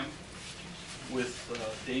 program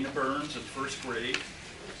with Dana Burns in 1st grade.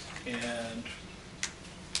 And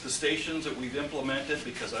the stations that we've implemented,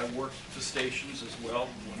 because I work the stations as well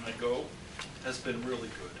when I go, has been really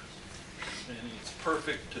good. And it's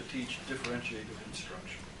perfect to teach differentiated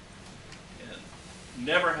instruction. And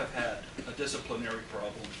never have had a disciplinary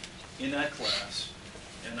problem in that class,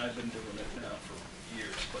 and I've been doing it now for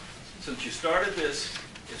years. But since you started this,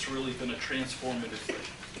 it's really been a transformative thing.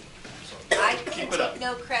 So I keep can it up. take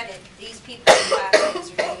no credit. These people in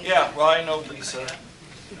classrooms are doing it. Yeah, well, I know Lisa.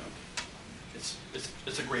 You know,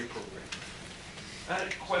 it's a great program. I had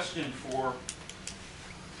a question for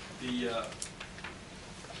the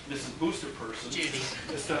Mrs. Booster person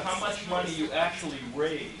as to how much money you actually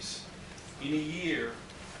raise in a year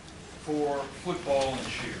for football and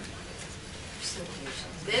cheer.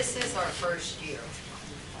 This is our first year.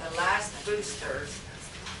 The last boosters,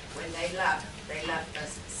 when they left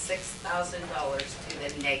us $6,000 to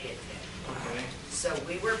the negative. Okay. So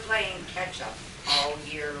we were playing catch up all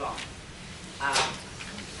year long.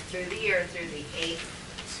 Through the year, through the eight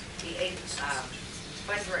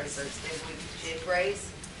fundraisers that we did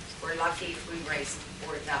raise, we're lucky if we raised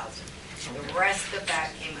 $4,000. The rest of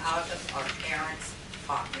that came out of our parents'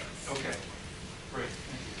 pockets. Okay, great.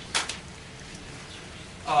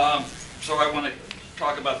 So I want to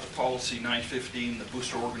talk about the policy 915, the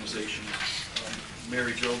booster organization.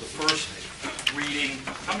 Mary Jo, the first reading,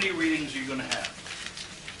 how many readings are you going to have?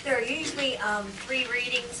 There are usually 3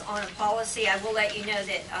 readings on a policy. I will let you know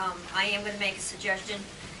that I am going to make a suggestion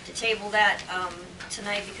to table that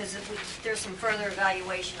tonight because there's some further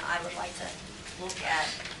evaluation I would like to look at.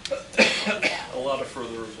 A lot of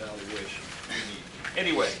further evaluation we need.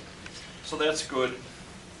 Anyway, so that's good.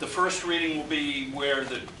 The first reading will be where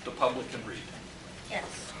the public can read. Yes.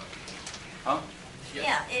 Huh?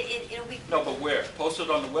 Yeah, it'll be. No, but where? Posted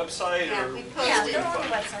on the website? Yeah, or we post it on the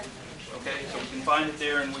website. Okay, so we can find it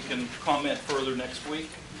there and we can comment further next week?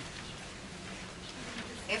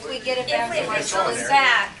 If we get it back from our If it comes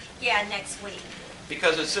back, yeah, next week.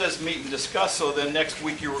 Because it says meet and discuss, so then next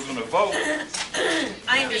week you were going to vote.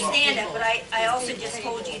 I understand that, but I also just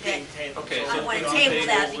told you that Okay, I so want put to it on table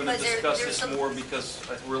that We're going because to discuss there's this some. more because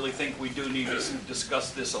I really think we do need to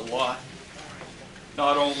discuss this a lot.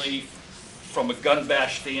 Not only from a gun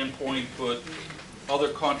bash standpoint, but other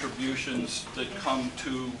contributions that come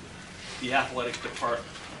to the athletic department,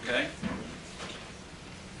 okay?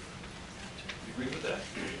 You agree with that?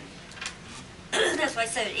 That's what what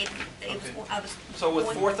I said, I was. So with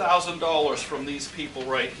going- $4,000 from these people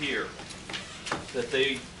right here, that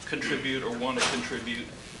they contribute or want to contribute,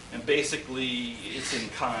 and basically it's in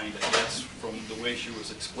kind, I guess, from the way she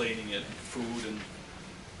was explaining it, food and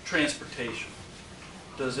transportation.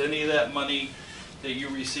 Does any of that money that you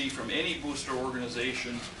receive from any booster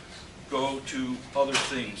organization go to other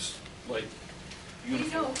things, like We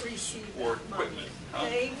uniforms don't receive or that money. equipment? Huh?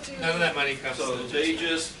 They do. None of that money comes to So the they district.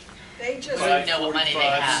 just They just. buy know what money they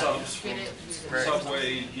 45 have. subs from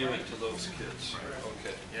Subway and give it to those kids?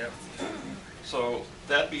 Okay. Yep. So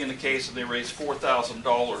that being the case, and they raised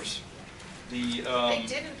 $4,000, They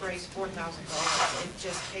didn't raise $4,000, it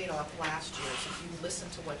just paid off last year, so if you listen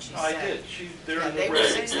to what she said. I did, they're Yeah, in the they were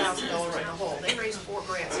red. $6,000 in the hole. They raised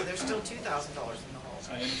 $4,000, so there's still $2,000 in the hole.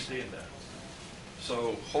 I understand that.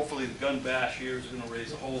 So hopefully the gun bash here is gonna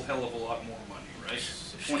raise a whole hell of a lot more money, right?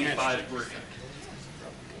 25 grand.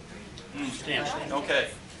 Okay.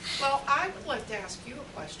 Well, I would like to ask you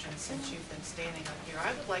a question, since you've been standing up here.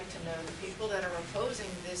 I would like to know the people that are opposing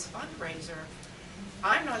this fundraiser.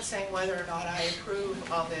 I'm not saying whether or not I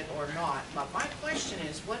approve of it or not, but my question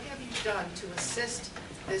is, what have you done to assist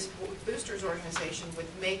this boosters organization with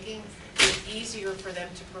making it easier for them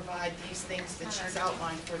to provide these things that she's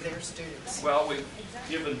outlined for their students? Well, we've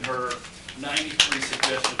given her 93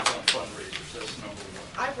 suggestions on fundraisers, that's number one.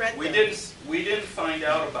 I read We those. we didn't find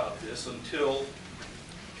out about this until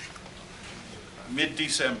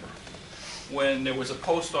mid-December, when there was a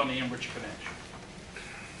post on the Ambridge Connection.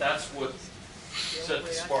 That's what set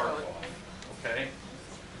the spark off, okay?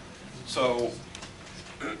 So,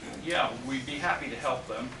 yeah, we'd be happy to help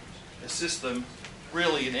them, assist them,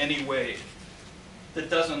 really in any way that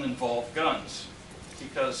doesn't involve guns,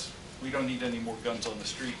 because we don't need any more guns on the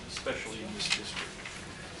street, especially in this district.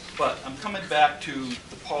 But I'm coming back to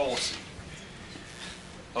the policy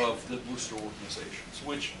of the booster organizations,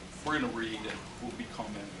 which we're going to read and we'll be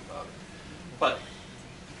commenting about it. But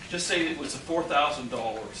just say it was the $4,000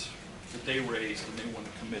 that they raised and they want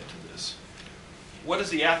to commit to this. What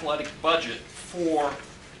is the athletic budget for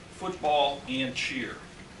football and cheer?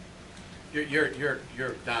 You're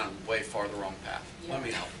down way far the wrong path. Let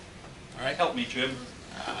me help. All right? Help me, Jim.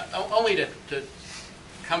 Only to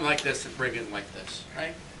come like this and bring in like this,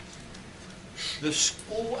 right? The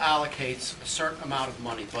school allocates a certain amount of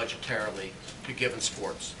money budgetarily to given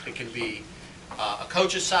sports. It can be a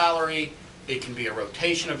coach's salary, it can be a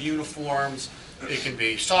rotation of uniforms, it can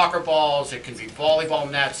be soccer balls, it can be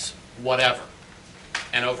volleyball nets, whatever.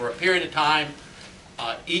 And over a period of time,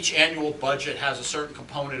 each annual budget has a certain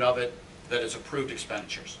component of it that is approved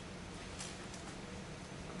expenditures.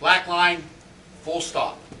 Black line, full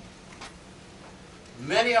stop.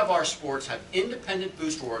 Many of our sports have independent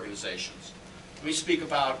booster organizations. Let me speak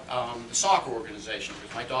about the soccer organization,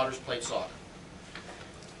 because my daughters played soccer.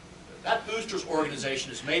 That boosters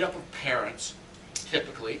organization is made up of parents,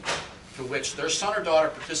 typically, to which their son or daughter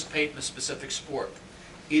participate in a specific sport.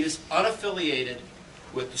 It is unaffiliated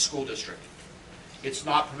with the school district. It's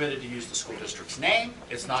not permitted to use the school district's name.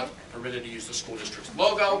 It's not permitted to use the school district's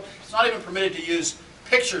logo. It's not even permitted to use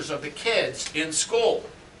pictures of the kids in school,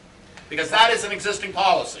 because that is an existing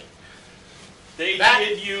policy. They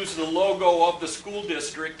did use the logo of the school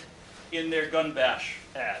district in their gun bash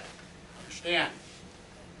ad. Understand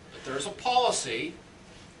that there's a policy,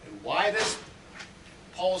 and why this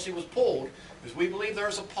policy was pulled is we believe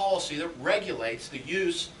there's a policy that regulates the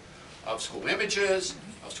use of school images,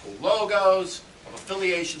 of school logos, of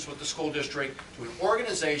affiliations with the school district to an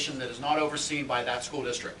organization that is not overseen by that school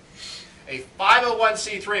district. A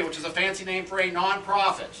 501c3, which is a fancy name for a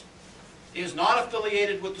nonprofit, is not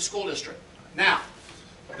affiliated with the school district. Now,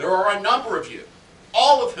 there are a number of you,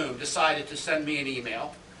 all of whom decided to send me an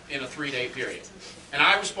email in a 3-day period, and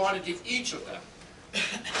I responded to each of them.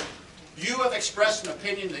 You have expressed an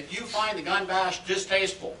opinion that you find the gun bash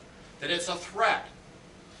distasteful, that it's a threat.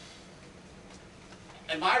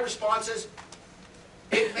 And my response is,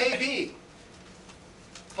 it may be.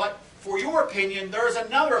 But for your opinion, there is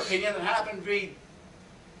another opinion that happened to be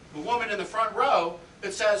the woman in the front row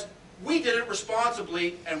that says, we did it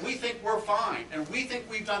responsibly, and we think we're fine, and we think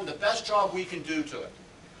we've done the best job we can do to it.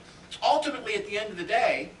 Ultimately, at the end of the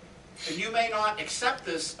day, and you may not accept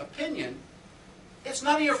this opinion, it's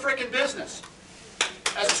none of your frickin' business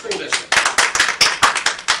as a school district.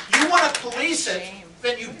 You want to police it,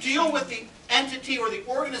 then you deal with the entity or the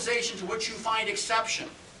organization to which you find exception.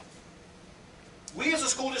 We as a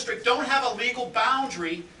school district don't have a legal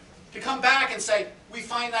boundary to come back and say, we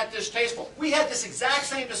find that distasteful. We had this exact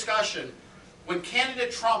same discussion when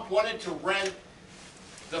candidate Trump wanted to rent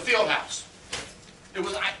the field house. It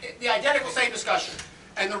was the identical same discussion.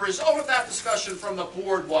 And the result of that discussion from the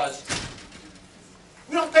board was,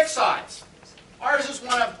 we don't pick sides. Ours is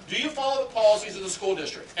one of, do you follow the policies of the school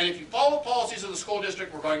district? And if you follow the policies of the school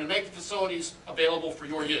district, we're going to make the facilities available for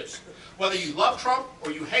your use. Whether you love Trump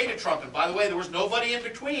or you hated Trump, and by the way, there was nobody in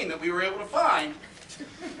between that we were able to find,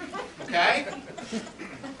 okay?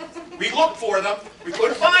 We looked for them, we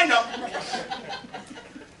couldn't find them.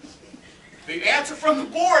 The answer from the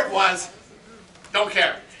board was, don't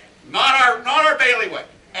care. Not our bailiwick.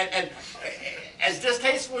 And as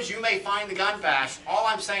distasteful as you may find the gun bash, all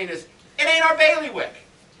I'm saying is, it ain't our bailiwick.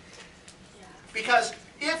 Because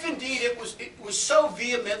if indeed it was so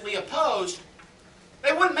vehemently opposed,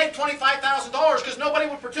 they wouldn't make $25,000 because nobody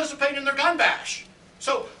would participate in their gun bash.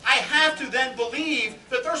 So I have to then believe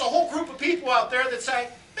that there's a whole group of people out there that say,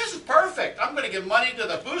 this is perfect. I'm going to give money to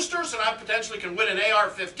the boosters and I potentially can win an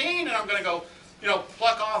AR-15 and I'm going to go,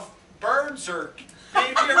 pluck off birds or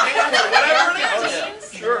reindeer cans or whatever it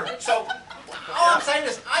is. Sure. So all I'm saying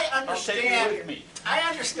is I I'll take it with me.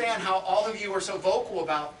 understand how all of you are so vocal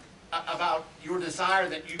about your desire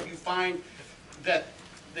that you find that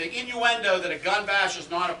the innuendo that a gun bash is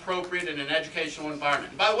not appropriate in an educational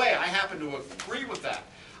environment. And by the way, I happen to agree with that.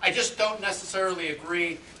 I just don't necessarily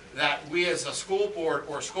agree that we as a school board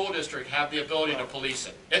or school district have the ability to police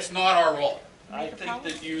it. It's not our role. I think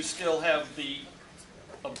that you still have the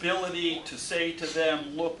ability to say to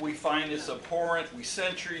them, look, we find this abhorrent, we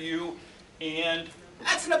censure you, and...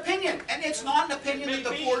 That's an opinion, and it's not an opinion that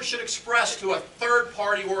the board should express to a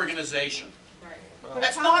third-party organization.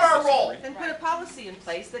 That's not our role. Then put a policy in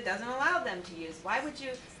place that doesn't allow them to use. Why would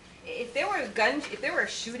you, if there were a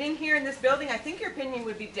shooting here in this building, I think your opinion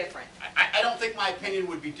would be different. I don't think my opinion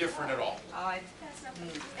would be different at all. Oh,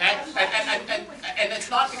 And it's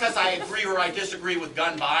not because I agree or I disagree with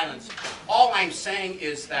gun violence. All I'm saying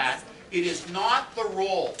is that it is not the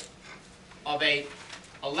role of a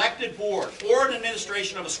elected board or an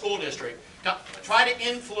administration of a school district to try to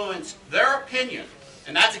influence their opinion.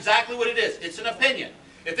 And that's exactly what it is. It's an opinion.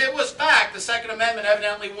 If it was fact, the Second Amendment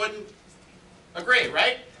evidently wouldn't agree,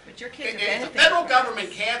 right? But your kids are If the benefiting federal from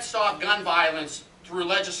government can't stop gun violence through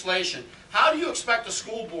legislation, how do you expect a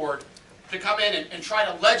school board to come in and try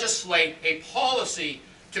to legislate a policy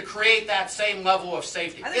to create that same level of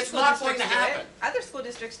safety? Other It's school not going to districts do happen. it. Other school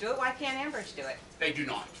districts do it. Why can't Ambridge do it? They do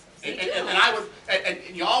not. They And do. I would,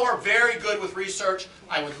 and y'all are very good with research.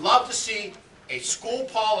 I would love to see a school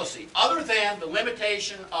policy, other than the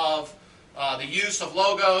limitation of the use of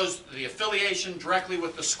logos, the affiliation directly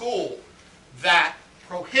with the school, that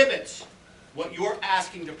prohibits what you're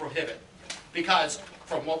asking to prohibit. Because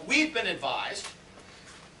from what we've been advised,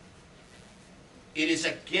 it is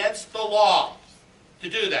against the law to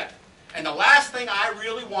do that. And the last thing I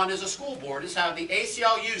really want as a school board is have the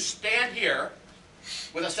ACLU stand here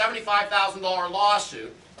with a $75,000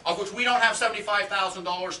 lawsuit, of which we don't have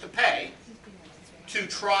 $75,000 to pay, to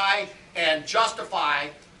try and justify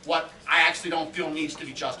what I actually don't feel needs to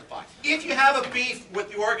be justified. If you have a beef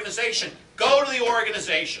with the organization, go to the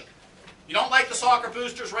organization. You don't like the soccer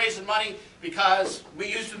boosters raising money because we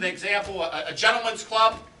used an example, a gentleman's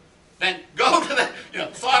club, then go to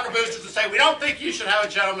the soccer boosters and say, we don't think you should have a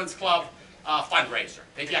gentleman's club fundraiser.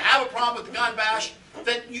 If you have a problem with the gun bash,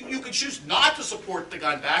 then you could choose not to support the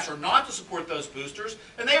gun bash or not to support those boosters,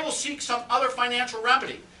 and they will seek some other financial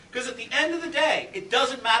remedy. Because at the end of the day, it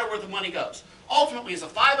doesn't matter where the money goes. Ultimately, as a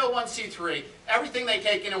 501c3, everything they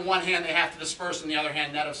take in one hand, they have to disperse in the other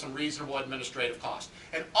hand, net of some reasonable administrative cost.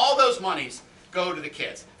 And all those monies go to the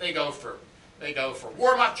kids. They go for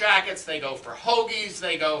warm-up jackets, they go for hoagies,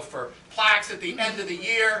 they go for plaques at the end of the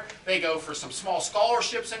year, they go for some small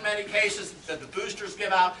scholarships in many cases that the boosters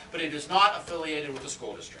give out, but it is not affiliated with the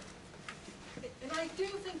school district. And I do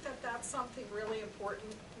think that that's something really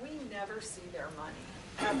important. We never see their money,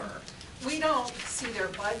 ever. We don't see their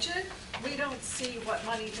budget. We don't see what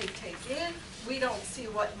money they take in. We don't see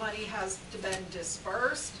what money has been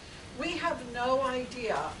dispersed. We have no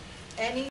idea any